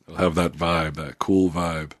 exactly. It'll have that vibe, that cool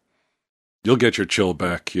vibe. You'll get your chill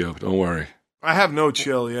back, Q. Don't worry. I have no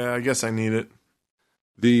chill. Yeah, I guess I need it.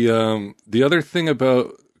 The other thing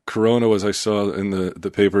about Corona was I saw in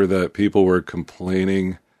the paper that people were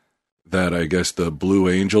complaining that I guess the Blue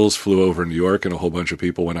Angels flew over New York and a whole bunch of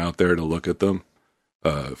people went out there to look at them.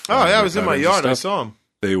 I was in my yard. I saw them.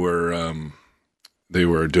 They were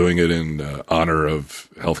doing it in honor of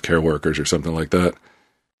healthcare workers or something like that.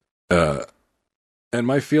 And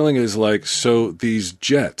my feeling is like, so these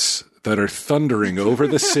jets that are thundering over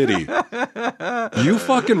the city, you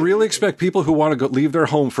fucking really expect people who want to leave their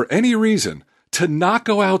home for any reason to not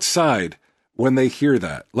go outside when they hear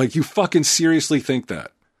that. Like, you fucking seriously think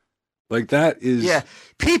that? Like, that is... Yeah.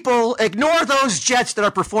 People, ignore those jets that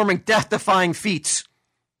are performing death-defying feats.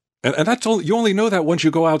 And that's all, you only know that once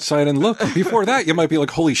you go outside and look. Before that, you might be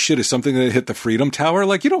like, holy shit, is something that hit the Freedom Tower?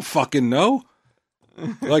 Like, you don't fucking know.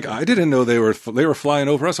 Like, I didn't know they were flying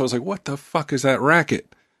over us. I was like, what the fuck is that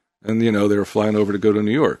racket? And, you know, they were flying over to go to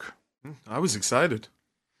New York. I was excited.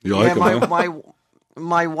 You like them, huh?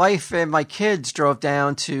 My wife and my kids drove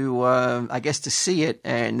down to, I guess, to see it,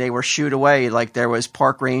 and they were shooed away. Like, there was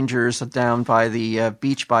park rangers down by the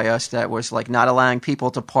beach by us that was, like, not allowing people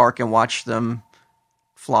to park and watch them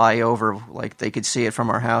fly over. Like, they could see it from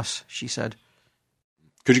our house, she said.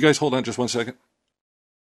 Could you guys hold on just 1 second?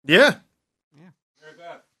 Yeah.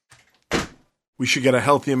 We should get a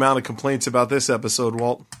healthy amount of complaints about this episode,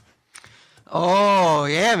 Walt. Oh,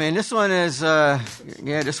 yeah, man. This one is,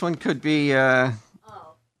 this one could be, well,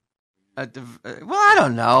 I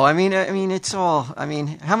don't know. I mean, it's all, how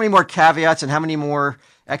many more caveats and how many more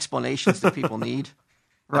explanations do people need?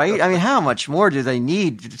 Right? I mean, how much more do they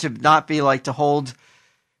need to not be like to hold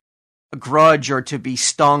a grudge or to be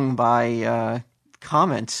stung by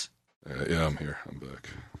comments? Yeah, I'm here. I'm back.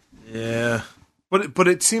 Yeah. But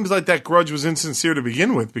it seems like that grudge was insincere to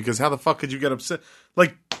begin with, because how the fuck could you get upset?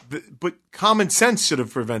 Like, but common sense should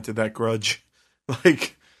have prevented that grudge.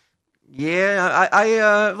 Like,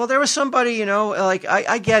 yeah, well, there was somebody, you know, like,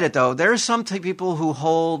 I get it though. There are some people who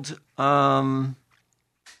hold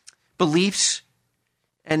beliefs,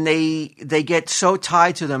 and they get so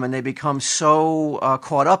tied to them, and they become so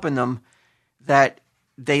caught up in them that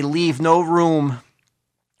they leave no room,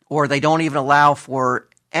 or they don't even allow for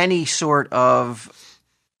any sort of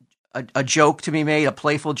a joke to be made, a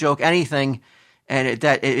playful joke, anything, and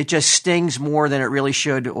it just stings more than it really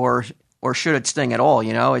should, or should it sting at all?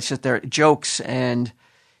 You know, it's just they're jokes, and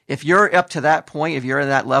if you're up to that point, if you're at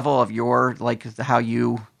that level of your, like, how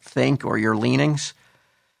you think or your leanings,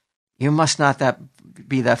 you must not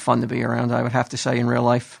be that fun to be around, I would have to say, in real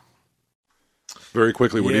life. Very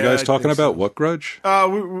quickly, what are you guys talking about? So. What grudge?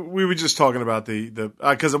 We were just talking about the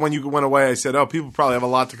because when you went away, I said, "Oh, people probably have a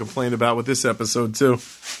lot to complain about with this episode too,"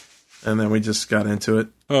 and then we just got into it.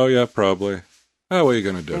 Oh yeah, probably. Oh, what are you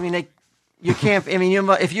gonna do? I mean, you can't. I mean,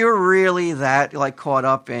 if you're really that, like, caught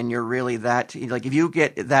up, and you're really that, like, if you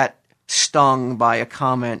get that stung by a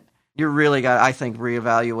comment, you really got, I think,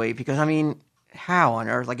 reevaluate, because I mean, how on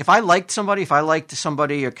earth? Like, if I liked somebody,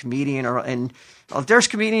 a comedian, and there's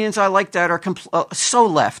comedians I like that are so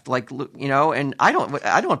left, like, you know, and I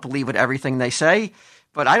don't believe with everything they say,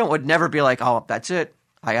 but would never be like, oh, that's it.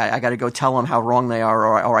 I got to go tell them how wrong they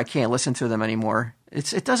are, or I can't listen to them anymore.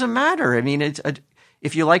 It doesn't matter. I mean,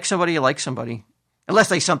 if you like somebody, you like somebody, unless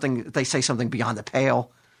they say something beyond the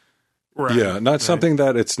pale. Right. Yeah, not something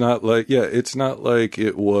that it's not like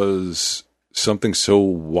it was something so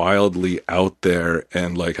wildly out there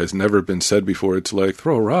and, like, has never been said before. It's like,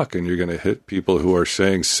 throw a rock and you're going to hit people who are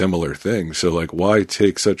saying similar things. So, like, why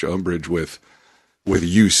take such umbrage with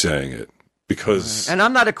you saying it? Because, and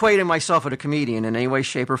I'm not equating myself with a comedian in any way,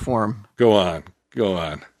 shape, or form. Go on.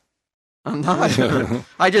 I'm not.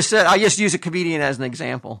 I just use a comedian as an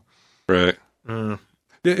example. Right.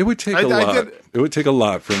 Yeah, it would take a lot. It would take a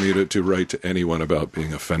lot for me to write to anyone about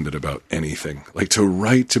being offended about anything. Like, to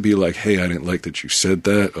write to be like, hey, I didn't like that you said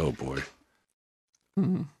that. Oh, boy.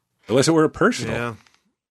 Mm-hmm. Unless it were personal. Yeah.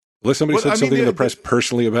 Unless somebody said something in the press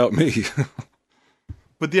personally about me.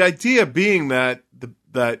 But the idea being that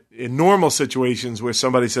in normal situations where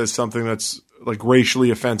somebody says something that's, like,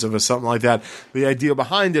 racially offensive or something like that, the idea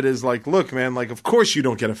behind it is like, look, man, like, of course you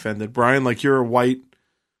don't get offended, Brian. Like, you're a white...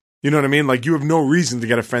 You know what I mean? Like, you have no reason to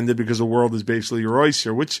get offended because the world is basically your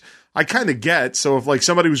oyster, which I kind of get. So if, like,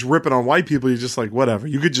 somebody was ripping on white people, you're just like, whatever.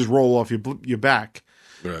 You could just roll off your back.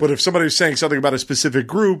 Right. But if somebody was saying something about a specific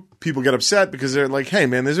group, people get upset because they're like, hey,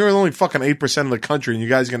 man, there's only fucking 8% of the country and you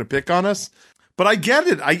guys going to pick on us? But I get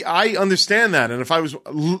it. I understand that. And if I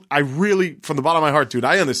really, from the bottom of my heart, dude,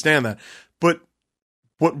 I understand that. But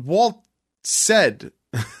what Walt said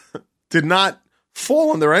did not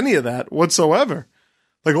fall under any of that whatsoever.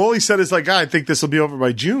 Like, all he said is like, I think this will be over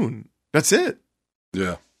by June. That's it.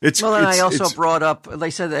 Yeah. I also brought up,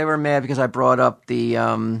 they said they were mad because I brought up the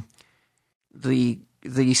thing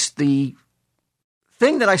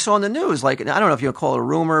that I saw in the news. Like, I don't know if you'll call it a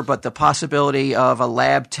rumor, but the possibility of a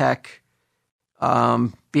lab tech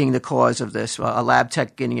being the cause of this, a lab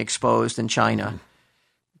tech getting exposed in China.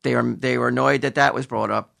 They were annoyed that was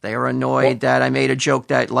brought up. They were annoyed that I made a joke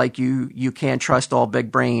that, like, you can't trust all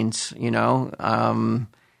big brains, you know.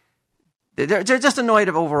 They're just annoyed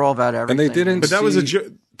overall about everything. And they didn't. But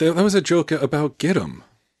that was a joke about Get 'em.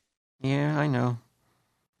 Yeah, I know.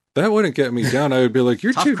 That wouldn't get me down. I would be like,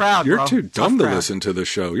 "You're Tough too crowd, you're bro. too Tough dumb to crowd. listen to the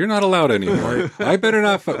show. You're not allowed anymore." I better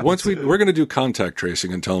not. Once we're going to do contact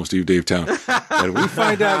tracing and tell them Steve Dave Town, and we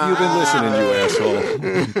find out you've been listening, you asshole.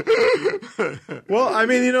 Well, I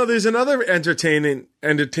mean, there's another entertainment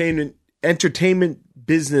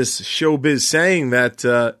business, showbiz saying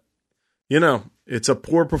that, it's a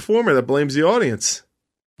poor performer that blames the audience.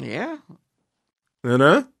 Yeah.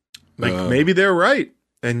 Maybe they're right,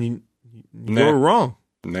 and you're wrong.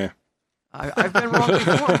 Nah. I've been wrong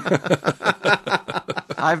before.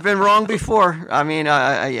 I've been wrong before. I mean,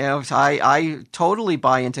 I totally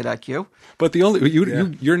buy into that, Q. But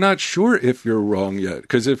you're not sure if you're wrong yet,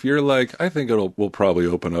 because if you're like, I think we'll probably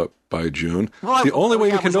open up by June. Well, the only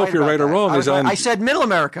way you can know if you're right or wrong is on. I said Middle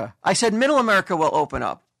America. I said Middle America will open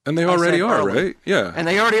up. And they already are, early. Right? Yeah. And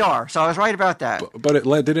they already are. So I was right about that. But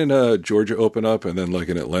didn't Georgia open up, and then like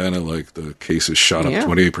in Atlanta, like the cases shot up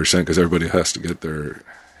 28% because everybody has to get their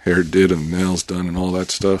hair did and nails done and all that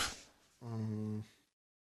stuff.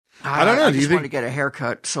 I don't know. I just want to get a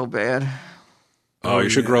haircut so bad. Oh, you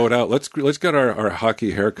should grow it out. Let's get our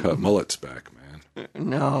hockey haircut mullets back, man.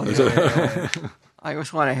 No. I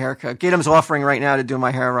just want a haircut. Giddim's offering right now to do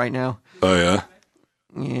my hair right now. Oh, yeah?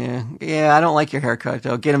 Yeah. I don't like your haircut,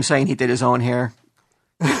 though. Gidim saying he did his own hair.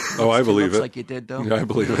 Oh, I believe it. Looks like you did, though. Yeah, I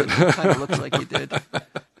believe it. Kind of looks like you did.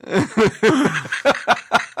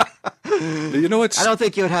 You know what? I don't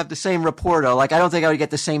think you would have the same rapport, though. Like, I don't think I would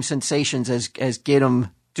get the same sensations as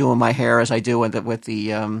Gidim doing my hair as I do with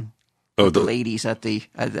the ladies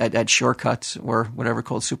at Shortcuts or whatever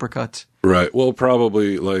called Supercuts. Right. Well,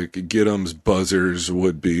 probably like Giddim's buzzers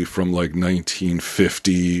would be from like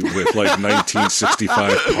 1950 with like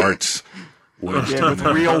 1965 parts.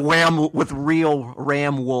 Yeah, with real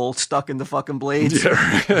ram wool stuck in the fucking blades. Yeah,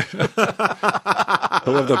 right.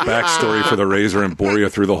 He'll have the backstory for the razor and bore you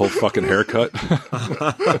through the whole fucking haircut.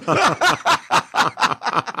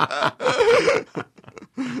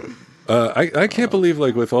 I can't believe,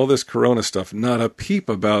 like, with all this Corona stuff, not a peep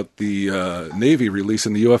about the Navy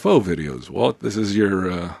releasing the UFO videos. Walt, this is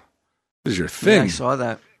your thing. Yeah, I saw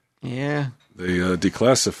that. Yeah. They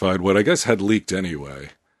declassified what I guess had leaked anyway.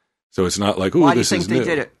 So it's not like, ooh, Why this is new. Why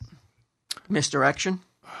do you think they did it? Misdirection?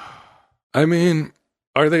 I mean,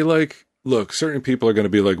 are they like, look, certain people are going to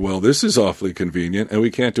be like, well, this is awfully convenient, and we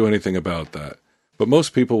can't do anything about that. But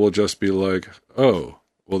most people will just be like, oh,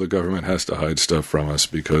 well, the government has to hide stuff from us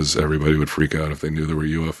because everybody would freak out if they knew there were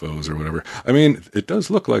UFOs or whatever. I mean, it does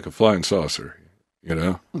look like a flying saucer, you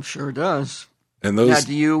know? It sure does. And those...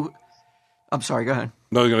 Now, I'm sorry, go ahead.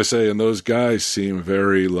 No, I was going to say, and those guys seem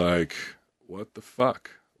very like, what the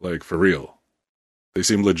fuck? Like, for real. They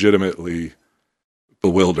seem legitimately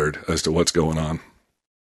bewildered as to what's going on.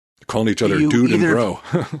 Calling each other dude and bro.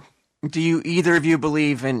 Do you either of you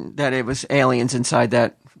believe that it was aliens inside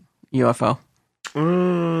that UFO?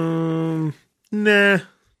 Nah.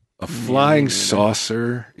 A flying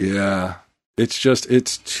saucer? Yeah. It's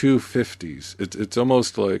 250s. It's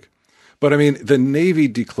almost like... But, I mean, the Navy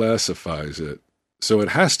declassifies it, so it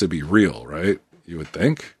has to be real, right? You would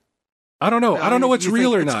think? I don't know. I don't know what's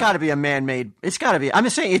real or not. It's got to be a man-made. It's got to be. I'm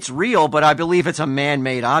just saying it's real, but I believe it's a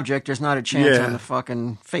man-made object. There's not a chance on the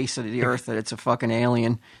fucking face of the earth that it's a fucking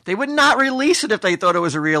alien. They would not release it if they thought it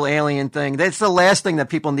was a real alien thing. That's the last thing that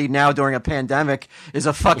people need now during a pandemic is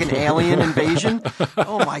a fucking alien invasion.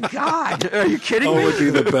 Oh my God. Are you kidding me? It would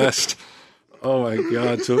be the best. Oh my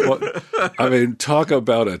God. So, I mean, talk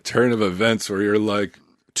about a turn of events where you're like,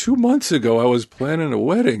 2 months ago, I was planning a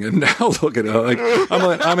wedding, and now look at it. Like,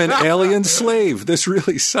 I'm an alien slave. This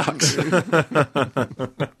really sucks. You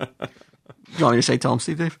want me to say, tell him,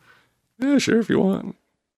 Steve Dave? Yeah, sure, if you want.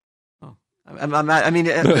 Oh. I mean,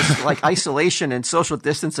 it's like isolation and social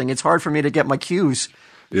distancing. It's hard for me to get my cues.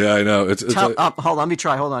 Yeah, I know. Hold on, let me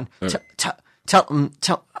try. Hold on. Right. Tell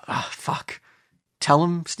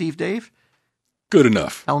him, Steve Dave. Good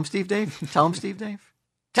enough. Tell him, Steve Dave. Tell him, Steve Dave.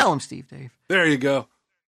 Tell him, Steve Dave. There you go.